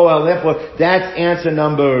of ohel. Therefore, that's answer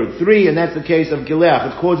number 3, and that's the case of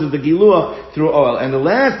gileach. It causes the giluach through ohel. And the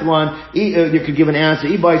last one, you could give an answer.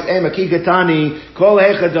 Ibais ema kikatani kol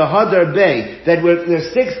hecha dehadar bei. That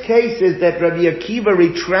there's 6 cases that Rabbi Akiva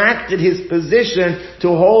retracted his position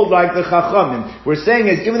to hold like the Chachamim. We're saying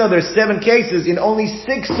is, even though there's 7 cases, in only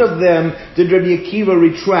 6 of them did Rabbi Akiva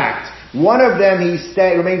retract. One of them he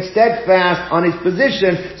remained steadfast on his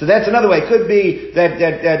position. So that's another way. It could be that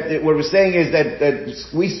what we're saying is that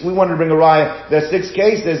we wanted to bring a raya. There are 6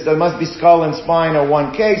 cases. There must be skull and spine or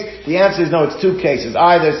 1 case. The answer is no. It's 2 cases.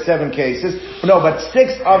 There's 7 cases. No, but 6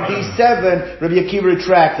 of these 7 Rabbi Akiva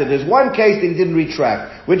retracted. There's 1 case that he didn't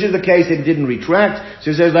retract. Which is the case that he didn't retract?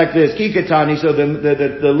 So it says like this: Kikatani. So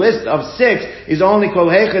the list of 6 is only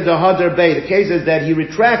kol hecha dehadar bei. The cases that he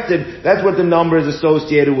retracted. That's what the number is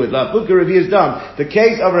associated with. The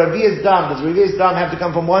case of Ravi's dam, does Ravi's dam have to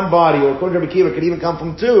come from 1 body, or according to Rabbi Akiva, could even come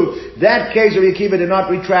from 2? That case, Rabbi Akiva did not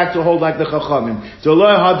retract to hold like the Chachamim. So lo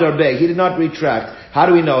hadar bei, he did not retract. How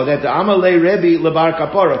do we know that? The Amalei Rebbe lebar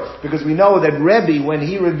kapara, because we know that Rebbe, when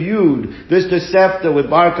he reviewed this Tosefta with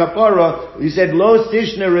bar kapara, he said lo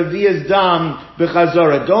sishna Ravi's dam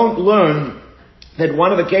b'chazara. Don't learn that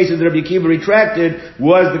one of the cases that Rabbi Akiva retracted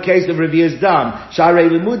was the case of Ravi's dam.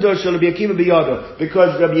 Sharei limudo shel Rabbi Akiva biyado.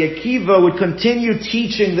 Because Rabbi Akiva would continue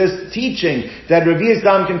teaching this teaching that Ravi's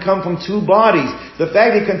dam can come from 2 bodies. The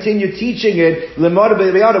fact he continued teaching it, limudo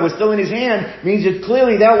biyado, was still in his hand, means that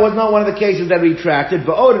clearly that was not one of the cases that retracted.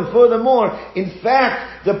 But and furthermore, in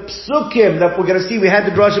fact, the psukim that we're going to see, we had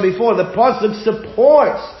the drasha before, the pasuk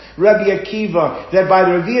supports Rabbi Akiva, that by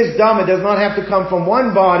the Revi'as Dam, it does not have to come from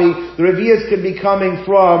one body, the Revi'as could be coming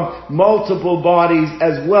from multiple bodies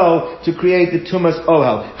as well to create the Tumas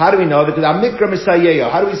Ohel. How do we know? Because our Mikra Misayeyo.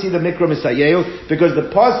 How do we see the Mikra Misayeyo? Because the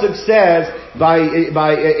Pasuk says, by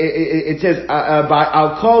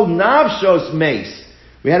Al Kol Navshos Meis.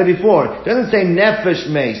 We had it before. It doesn't say nefesh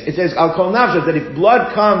meis. It says al kol nafshos, that if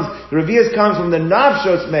blood comes, the revi'as comes from the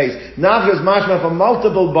nafshos meis. Nafshos mashma from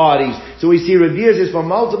multiple bodies. So we see revi'as is from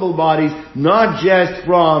multiple bodies, not just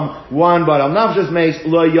from one body. Al nafshos meis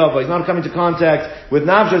lo yovo. He's not coming to contact with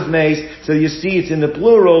nafshos meis. So you see it's in the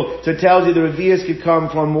plural. So it tells you the revi'as could come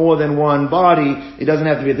from more than one body. It doesn't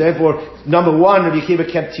have to be. Therefore, number one, Rabbi Akiva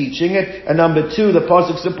kept teaching it. And number two, the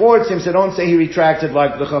pasuk supports him. So don't say he retracted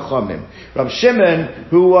like the Chachamim. Rabbi Shifman,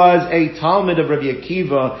 who was a Talmud of Rabbi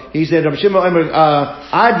Akiva, he said, Rabbi Shimon,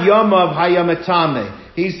 Ad Yomav Hayamatame.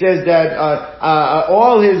 He says that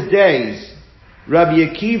all his days, Rabbi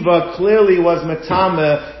Akiva clearly was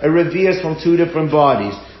matame, a revi'as from two different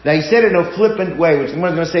bodies. Now he said it in a flippant way, which I'm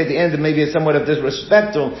going to say at the end, and maybe it's somewhat of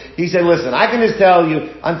disrespectful. He said, listen, I can just tell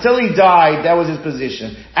you, until he died, that was his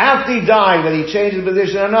position. After he died, whether he changed his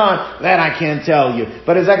position or not, that I can't tell you.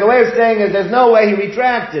 But it's like a way of saying is there's no way he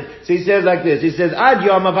retracted. So he says like this, he says, Ad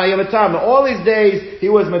Yom Avayamatama. All his days, he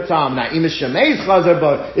was matam. Now, if when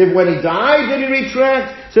he died, did he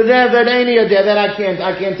retract? So that I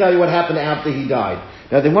can't tell you what happened after he died.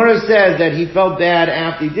 Now the Gemara says that he felt bad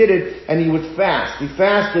after he did it, and he would fast. He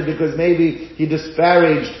fasted because maybe he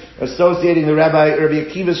disparaged associating the Rabbi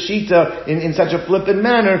Akiva's Shita in such a flippant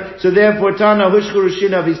manner. So therefore, Tana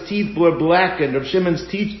Hushkurushina, his teeth were blackened. Rav Shimon's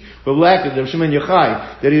teeth were blackened. Rav Shimon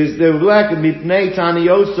Yochai, they were blackened Mipnei Tani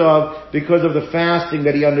Yosef, because of the fasting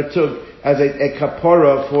that he undertook as a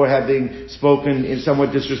kapara for having spoken in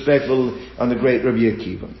somewhat disrespectful on the great Rabbi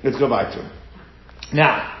Akiva. Let's go back to him.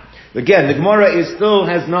 Now, again, the Gemara still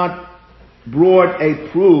has not brought a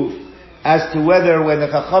proof as to whether when the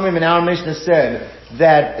Chachamim in our Mishnah said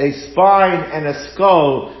that a spine and a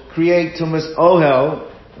skull create Tumas Ohel,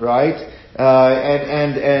 right?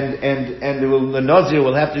 The Nazir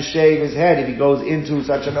will have to shave his head if he goes into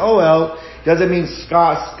such an Ohel. Does it mean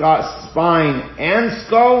spine and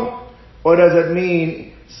skull? Or does it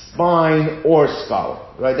mean spine or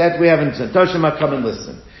skull? Right? That we haven't said. Toshima, come and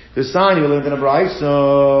listen. The sign you live in a brayso.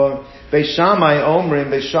 So Beishamai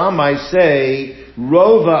Omrim, Beishamai say,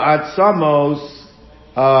 Rova Atzamos,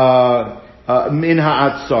 Min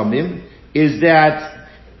Ha'atzamim, is that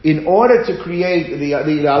in order to create the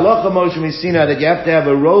Halacha Moshe Misina, that you have to have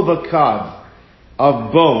a Rova Kav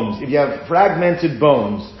of bones, if you have fragmented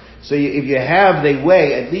bones, so if you have, they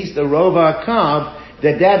weigh at least a Rova Kav,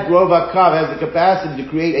 that Rova Kav has the capacity to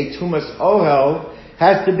create a Tumas Ohel,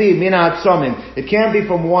 has to be min ha'atzamim. It can't be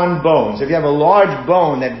from one bone. So if you have a large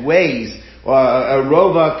bone that weighs a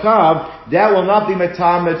rova kav, that will not be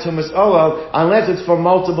matama tumas ohel unless it's from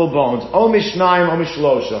multiple bones. O mishnayim o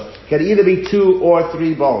mishlosha. It can either be 2 or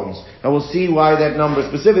 3 bones. And we'll see why that number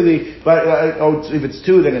specifically. But if it's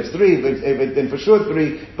 2, then it's 3. Then for sure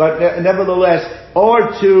 3. But nevertheless, or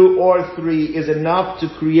 2 or 3 is enough to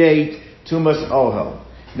create tumas ohel.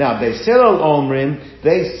 Now, Beis Hillel Omrim,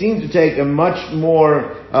 they seem to take a much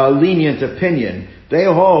more lenient opinion. They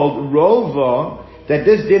hold Rova, that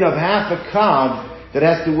this din of half a kav, that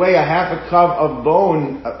has to weigh a half a kav of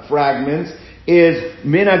bone fragments, is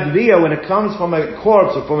min agvia, when it comes from a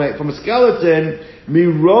corpse or from a skeleton,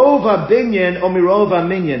 mirova binyan or mirova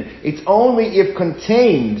minyan. It's only if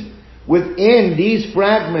contained within these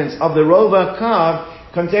fragments of the rova kav,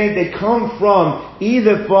 they come from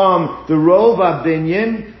either from the Rova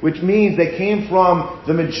Binyan, which means they came from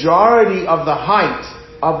the majority of the height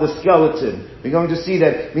of the skeleton. We're going to see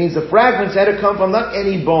that means the fragments had to come from not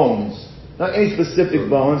any bones, not any specific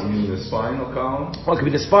bones. You mean the spinal column? Well, it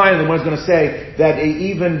could be the spine, and the one's going to say that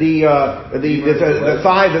even the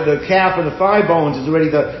thigh, the calf and the thigh bones is already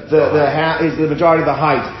is the majority of the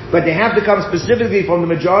height. But they have to come specifically from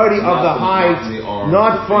the majority of the height,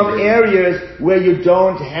 not from areas where you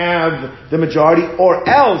don't have the majority, or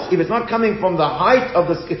else, if it's not coming from the height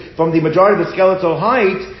from the majority of the skeletal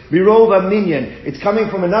height, Mirova Minyan, it's coming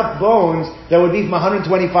from enough bones that would be from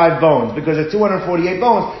 125 bones, because there's 248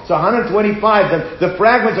 bones, so 125, the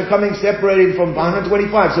fragments are coming separated from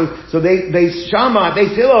 125. So they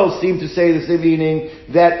still seem to say the same meaning,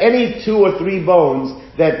 that any 2 or 3 bones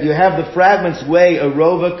that you have the fragments weigh a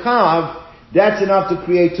rova kav, that's enough to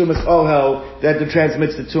create tumas ohel, that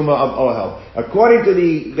transmits the tumah of ohel. According to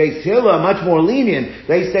the Beis Hillel, much more lenient,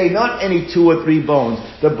 they say not any 2 or 3 bones.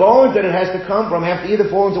 The bones that it has to come from have to either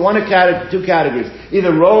fall into 2 categories.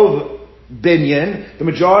 Either rov binyan, the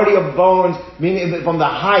majority of bones, meaning from the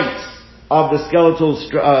height of the skeletal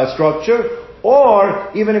structure, or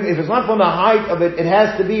even if it's not from the height of it, it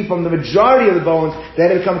has to be from the majority of the bones that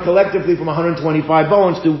have come collectively from 125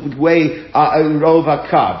 bones to weigh a rov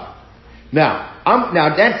hakav. Now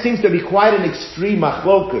that seems to be quite an extreme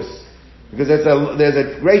machlokus, because there's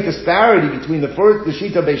a great disparity between the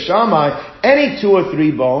Shita Beis Shammai, any 2 or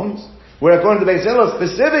 3 bones, where according to Beis Hillel,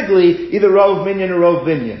 specifically, either Rov Minyan or Rov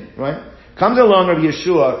Binyan, right? Comes along Rabbi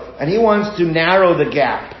Yeshua, and he wants to narrow the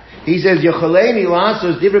gap. He says, Yochaleini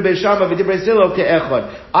lasos divrei Beis Shammai v'divrei Beis Hillel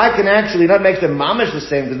ke'echad. I can actually not make them mamash the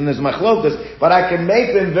same, because then there's machlokas, but I can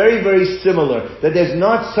make them very, very similar. That there's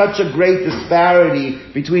not such a great disparity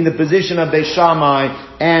between the position of Beis Shammai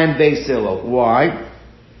and Beis Hillel. Why?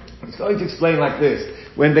 It's going to explain like this.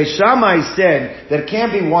 When Beis Shammai said that it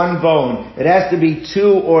can't be 1 bone, it has to be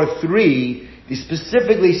 2 or 3, he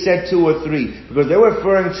specifically said 2 or 3, because they were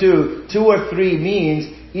referring to 2 or 3 means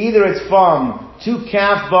either it's from 2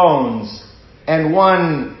 calf bones and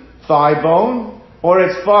 1 thigh bone, or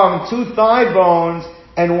it's from 2 thigh bones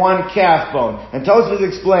and 1 calf bone. And Tosfos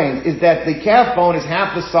explains is that the calf bone is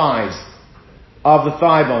half the size of the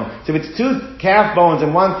thigh bone. So if it's 2 calf bones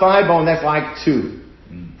and 1 thigh bone, that's like 2.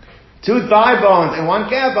 2 thigh bones and 1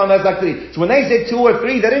 calf bone, that's like 3. So when they say 2 or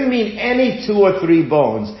 3, they didn't mean any 2 or 3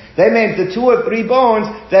 bones. They meant the 2 or 3 bones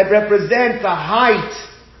that represent the height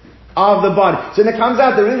of the body. So when it comes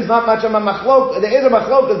out, there is not much of a machlok. There is a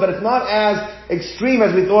machlokas, but it's not as extreme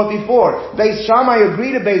as we thought before. Beis Shammai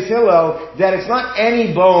agreed to Beis Hillel that it's not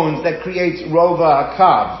any bones that creates rova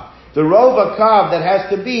hakav. The rov hakav that has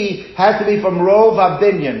to be from rov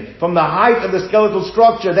habinyan, from the height of the skeletal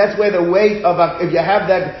structure. That's where the weight of if you have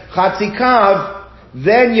that chatzi kav,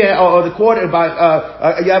 then you have a quarter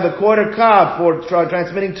kav for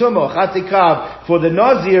transmitting tumah, chatzi kav for the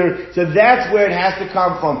nazir. So that's where it has to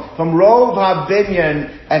come from rov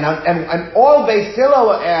habinyan. And all Beis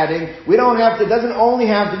Hillel are adding, it doesn't only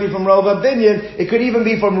have to be from Rov HaBinyan, it could even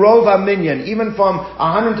be from Rov HaMinyan, even from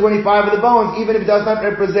 125 of the bones, even if it does not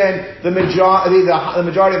represent the majority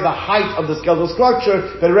of the height of the skeletal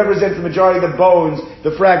structure, but it represents the majority of the bones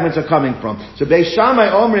the fragments are coming from. So Beis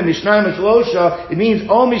Shammai Omrim Mishnayim Shlosha, it means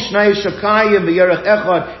O Mishnayim Shakayim V'Yerech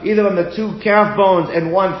Echad, either on the 2 calf bones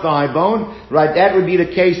and 1 thigh bone, right? That would be the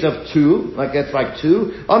case of 2, that's like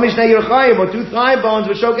 2. O Mishnayim Yerchayim, or 2 thigh bones,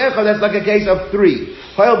 that's like a case of 3.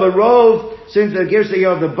 Hoil Barov, since the Girsay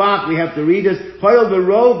of the Bach, we have to read this. Hoil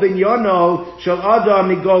Barov bin Yono shel Adam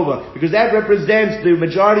Nigova, because that represents the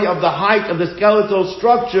majority of the height of the skeletal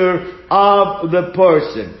structure of the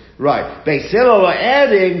person. Right. Beis Hillel are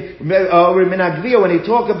adding, when they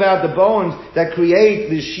talk about the bones that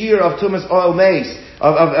create the shear of tumas oil mace,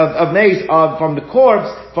 of mace, from the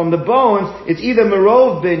corpse, from the bones, it's either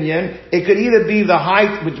merov binyan, it could either be the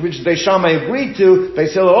height which Beis Shammai agreed to,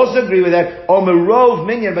 Beis Hillel also agree with that, or merov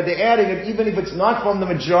minyan, but they're adding it even if it's not from the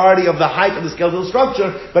majority of the height of the skeletal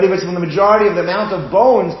structure, but if it's from the majority of the amount of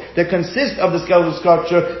bones that consist of the skeletal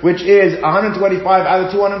structure, which is 125 out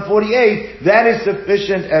of 248, that is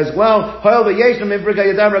sufficient as well. Then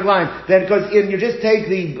because you just take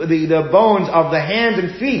the bones of the hands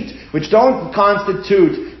and feet, which don't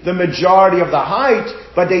constitute the majority of the height,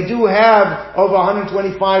 but they do have over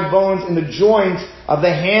 125 bones in the joints of the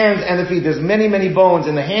hands and the feet. There's many, many bones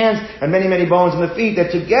in the hands and many, many bones in the feet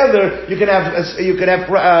that together you could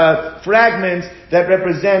have fragments that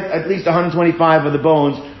represent at least 125 of the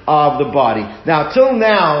bones of the body. Now, till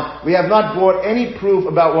now, we have not brought any proof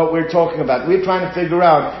about what we're talking about. We're trying to figure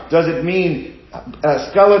out, does it mean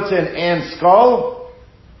skeleton and skull?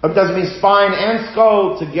 Or does it mean spine and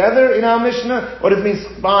skull together in our Mishnah? Or does it mean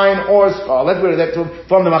spine or skull?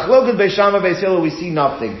 From the Machloket Beis Shammai Beis Hillel we see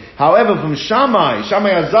nothing. However, from Shammai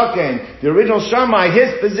HaZaken, the original Shammai,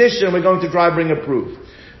 his position, we're going to try to bring a proof.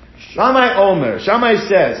 Shammai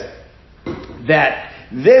says that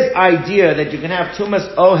this idea that you can have tumas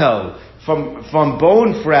ohel from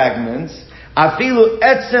bone fragments, afilu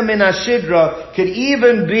etzem in ashidra, could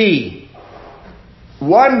even be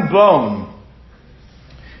 1 bone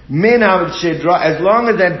min ha-shidra, as long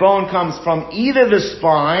as that bone comes from either the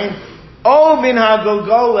spine, or min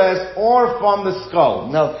ha-golgoles, or from the skull.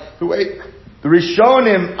 Now, the way the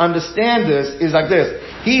Rishonim understand this is like this.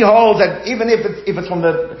 He holds that even if it's from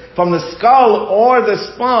the skull or the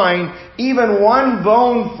spine, even 1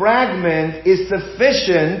 bone fragment is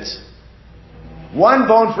sufficient. 1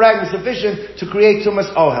 bone fragment is sufficient to create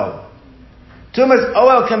tumas ohel. Tumas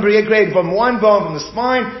ohel can be created from 1 bone from the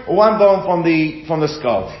spine or 1 bone from the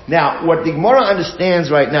skull. Now, what the Gemara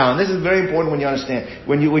understands right now, and this is very important when you understand,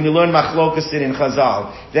 when you learn machlokas in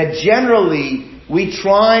Chazal, that generally we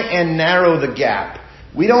try and narrow the gap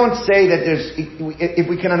we don't say that if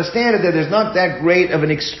we can understand it, that there's not that great of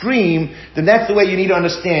an extreme, then that's the way you need to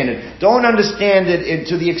understand it. Don't understand it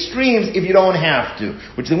to the extremes if you don't have to,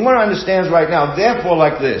 which the Gemara understands right now. Therefore,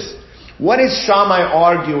 like this. What is Shammai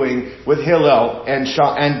arguing with Hillel and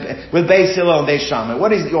with Beis Hillel and Beis Shammai?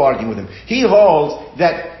 What is he arguing with him? He holds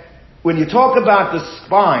that when you talk about the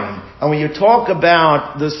spine and when you talk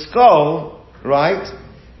about the skull, right,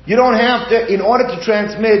 you don't have to, in order to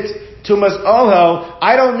transmit Tumas Ohel,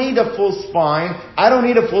 I don't need a full spine, I don't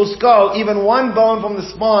need a full skull, even one bone from the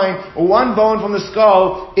spine or one bone from the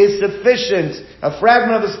skull is sufficient. A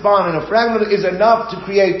fragment of the spine and a fragment is enough to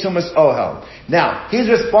create Tumas Ohel. Now, he's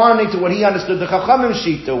responding to what he understood the Chachamim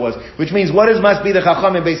Shita was, which meins what must be the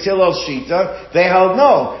Chachamim Beis Hillel's Shita? They held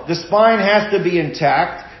no, the spine has to be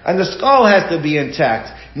intact and the skull has to be intact.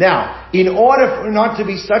 Now, in order for it not to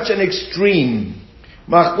be such an extreme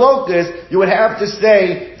Machlokas, you would have to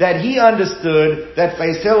say that he understood that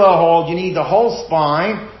Beis Hillel hold you need the whole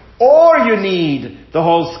spine or you need the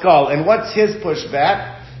whole skull. And what's his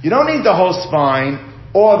pushback? You don't need the whole spine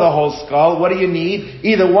or the whole skull. What do you need?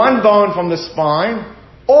 Either one bone from the spine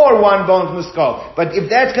or one bone from the skull. But if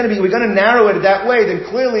that's going to be, we're going to narrow it that way, then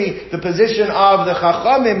clearly the position of the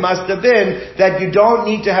Chachamim must have been that you don't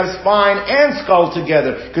need to have spine and skull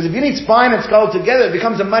together. Because if you need spine and skull together, it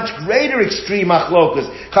becomes a much greater extreme machlokus.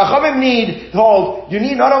 Chachamim you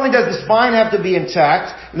need, not only does the spine have to be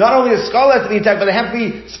intact, not only the skull has to be intact, but they have to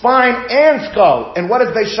be spine and skull. And what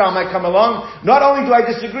does Beis Shammai come along? Not only do I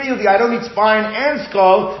disagree with you, I don't need spine and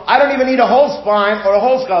skull, I don't even need a whole spine or a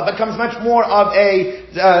whole skull. That becomes much more of a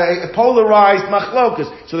polarized machlokas.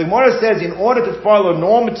 So the Gemara says, in order to follow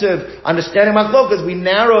normative understanding machlokas, we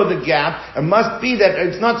narrow the gap. It must be that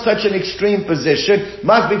it's not such an extreme position. It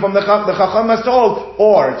must be from the Chacham must hold,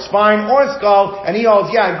 or spine or skull, and he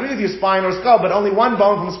holds, yeah, I agree with you, spine or skull, but only one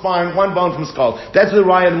bone from spine, one bone from skull. That's the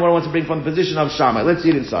raya the Gemara wants to bring from the position of Shammai. Let's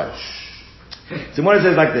see it inside. So the Gemara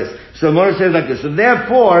says like this. So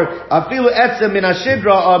therefore, afilu etzem min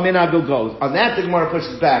hashidra or min hagulgol. On that the Gemara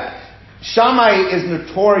pushes back. Shammai is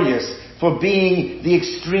notorious for being the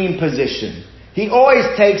extreme position. He always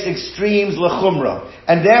takes extremes l'chumra.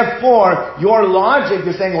 And therefore, your logic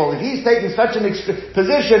is saying, well, if he's taking such an extreme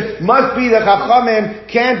position, must be that Chachamim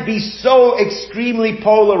can't be so extremely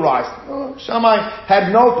polarized. Well, Shammai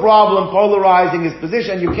had no problem polarizing his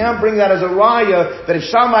position. You can't bring that as a raya, that if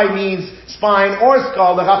Shammai means spine or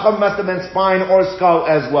skull, the Chacham must have been spine or skull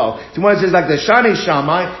as well. So one says like the Shani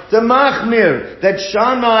Shammai, the Machmir, that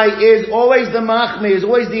Shammai is always the Machmir, is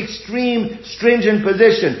always the extreme, stringent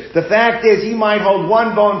position. The fact is, he might hold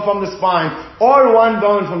one bone from the spine, or one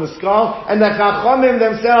bone from the skull, and the Chachamim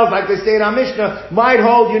themselves, like they say in our Mishnah, might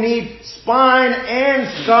hold you need spine and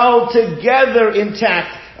skull together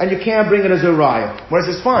intact, and you can't bring it as a raya. Whereas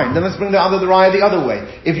it's fine, then let's bring the raya the other way.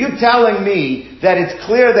 If you're telling me that it's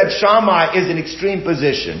clear that Shammai is an extreme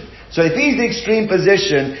position, so if he's the extreme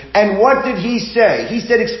position, and what did he say? He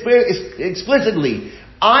said explicitly,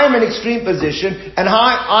 I'm an extreme position, and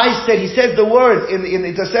he says the words in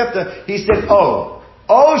the Tosefta, he said,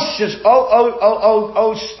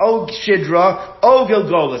 Shidra, O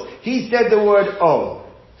Gilgolas. He said the word O.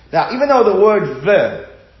 Now, even though the word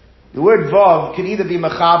the word Vav can either be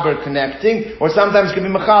Mechaber, connecting, or sometimes can be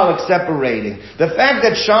Mechalik, separating. The fact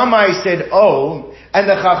that Shammai said O, and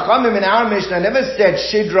the Chachamim in our Mishnah never said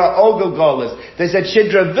Shidra O Gilgolas. They said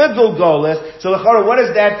Shidra Vigilgolas. So, L'chora, what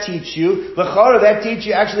does that teach you? L'chora, that teaches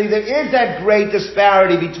you actually there is that great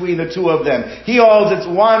disparity between the two of them. He holds it's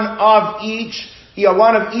one of each.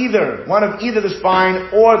 One of either the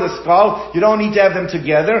spine or the skull. You don't need to have them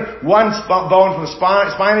together. One bone from the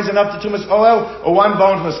spine is enough to Tumas Ohel, or one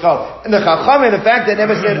bone from the skull. And the Chachamim, the fact they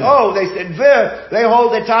never said they said they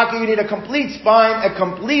hold that taka, you need a complete spine, a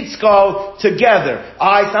complete skull together.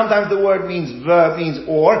 Sometimes the word means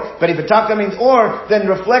or, but if a taka means or, then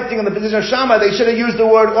reflecting on the position of Shammai, they should have used the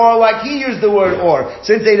word or like he used the word or.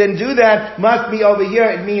 Since they didn't do that, must be over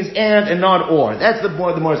here, it means and not or. That's the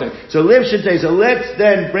more saying. So Liv should say, let's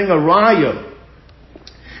then bring a raya.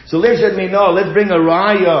 So Liv should mean, no, let's bring a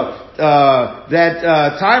raya,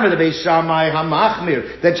 that time of the Beis Shammai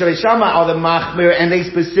ha-machmir, that Beis Shammai are the machmir, and they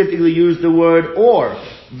specifically use the word or.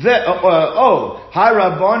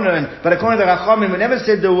 Harabonon, but according to the Chachamim, we never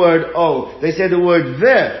said the word o. They said the word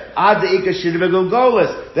ad the ikashir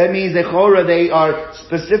v'gulgolas. That means that chora, they are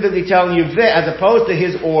specifically telling you as opposed to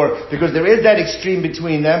his or, because there is that extreme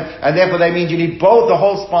between them, and therefore that means you need both the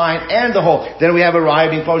whole spine and the whole. Then we have a raya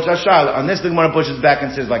being poshed ashal. On this, the Gemara pushes back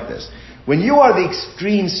and says like this: when you are the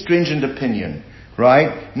extreme stringent opinion,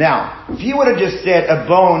 right? Now, if you would have just said a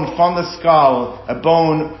bone from the skull, a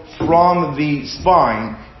bone from the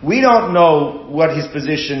spine, We don't know what his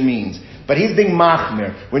position means, but he's being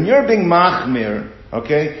machmir. When you're being machmir,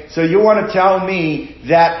 okay, so you want to tell me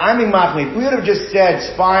that I'm being machmir. If we would have just said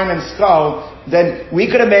spine and skull, then we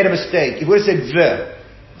could have made a mistake. If we would have said v.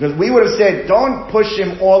 Because we would have said, don't push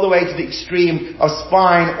him all the way to the extreme of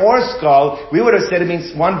spine or skull. We would have said it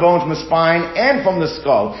means one bone from the spine and from the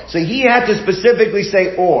skull. So he had to specifically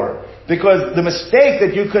say or. Because the mistake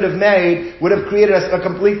that you could have made would have created a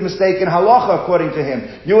complete mistake in halacha according to him.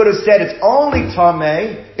 You would have said it's only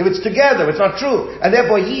tameh if it's together. It's not true. And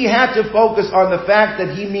therefore he had to focus on the fact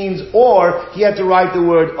that he means or. He had to write the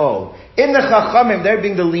word o. In the Chachamim, they're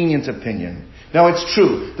being the lenient opinion. Now it's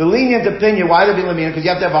true. The lenient opinion, why they're being lenient? Because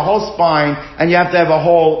you have to have a whole spine and you have to have a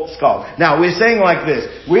whole skull. Now we're saying like this.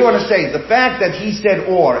 We want to say the fact that he said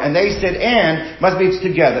or and they said and must be it's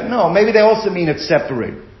together. No, maybe they also mean it's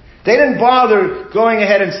separate. They didn't bother going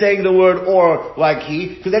ahead and saying the word or like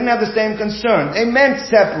he, because they didn't have the same concern. They meant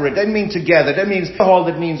separate. They didn't mean together. That means whole.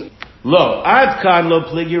 That means lo. Ad kan lo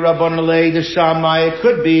pligi rabban alei the Shammai. It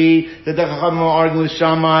could be that the Chachamim are arguing with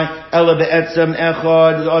Shammai. Ela be'etzem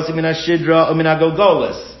echad osi min hashidra o min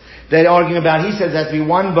hagolgolis. They're arguing about, he says it has to be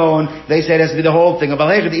one bone. They say it has to be the whole thing. But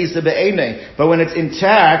when it's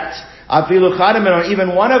intact, or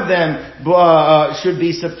even one of them should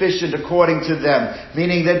be sufficient according to them.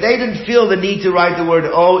 Meaning that they didn't feel the need to write the word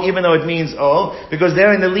O, even though it means O, because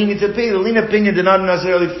they're in the lenient opinion. The lenient opinion did not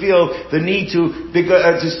necessarily feel the need to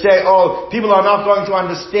say, oh, people are not going to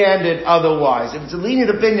understand it otherwise. If it's a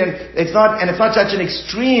lenient opinion, it's not such an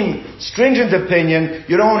extreme, stringent opinion,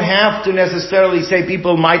 you don't have to necessarily say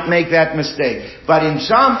people might make that mistake. But in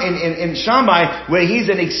Shammai, where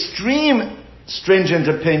he's an extreme stringent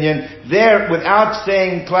opinion, there, without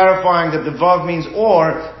clarifying that the vav means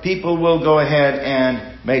or, people will go ahead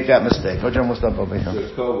and make that mistake.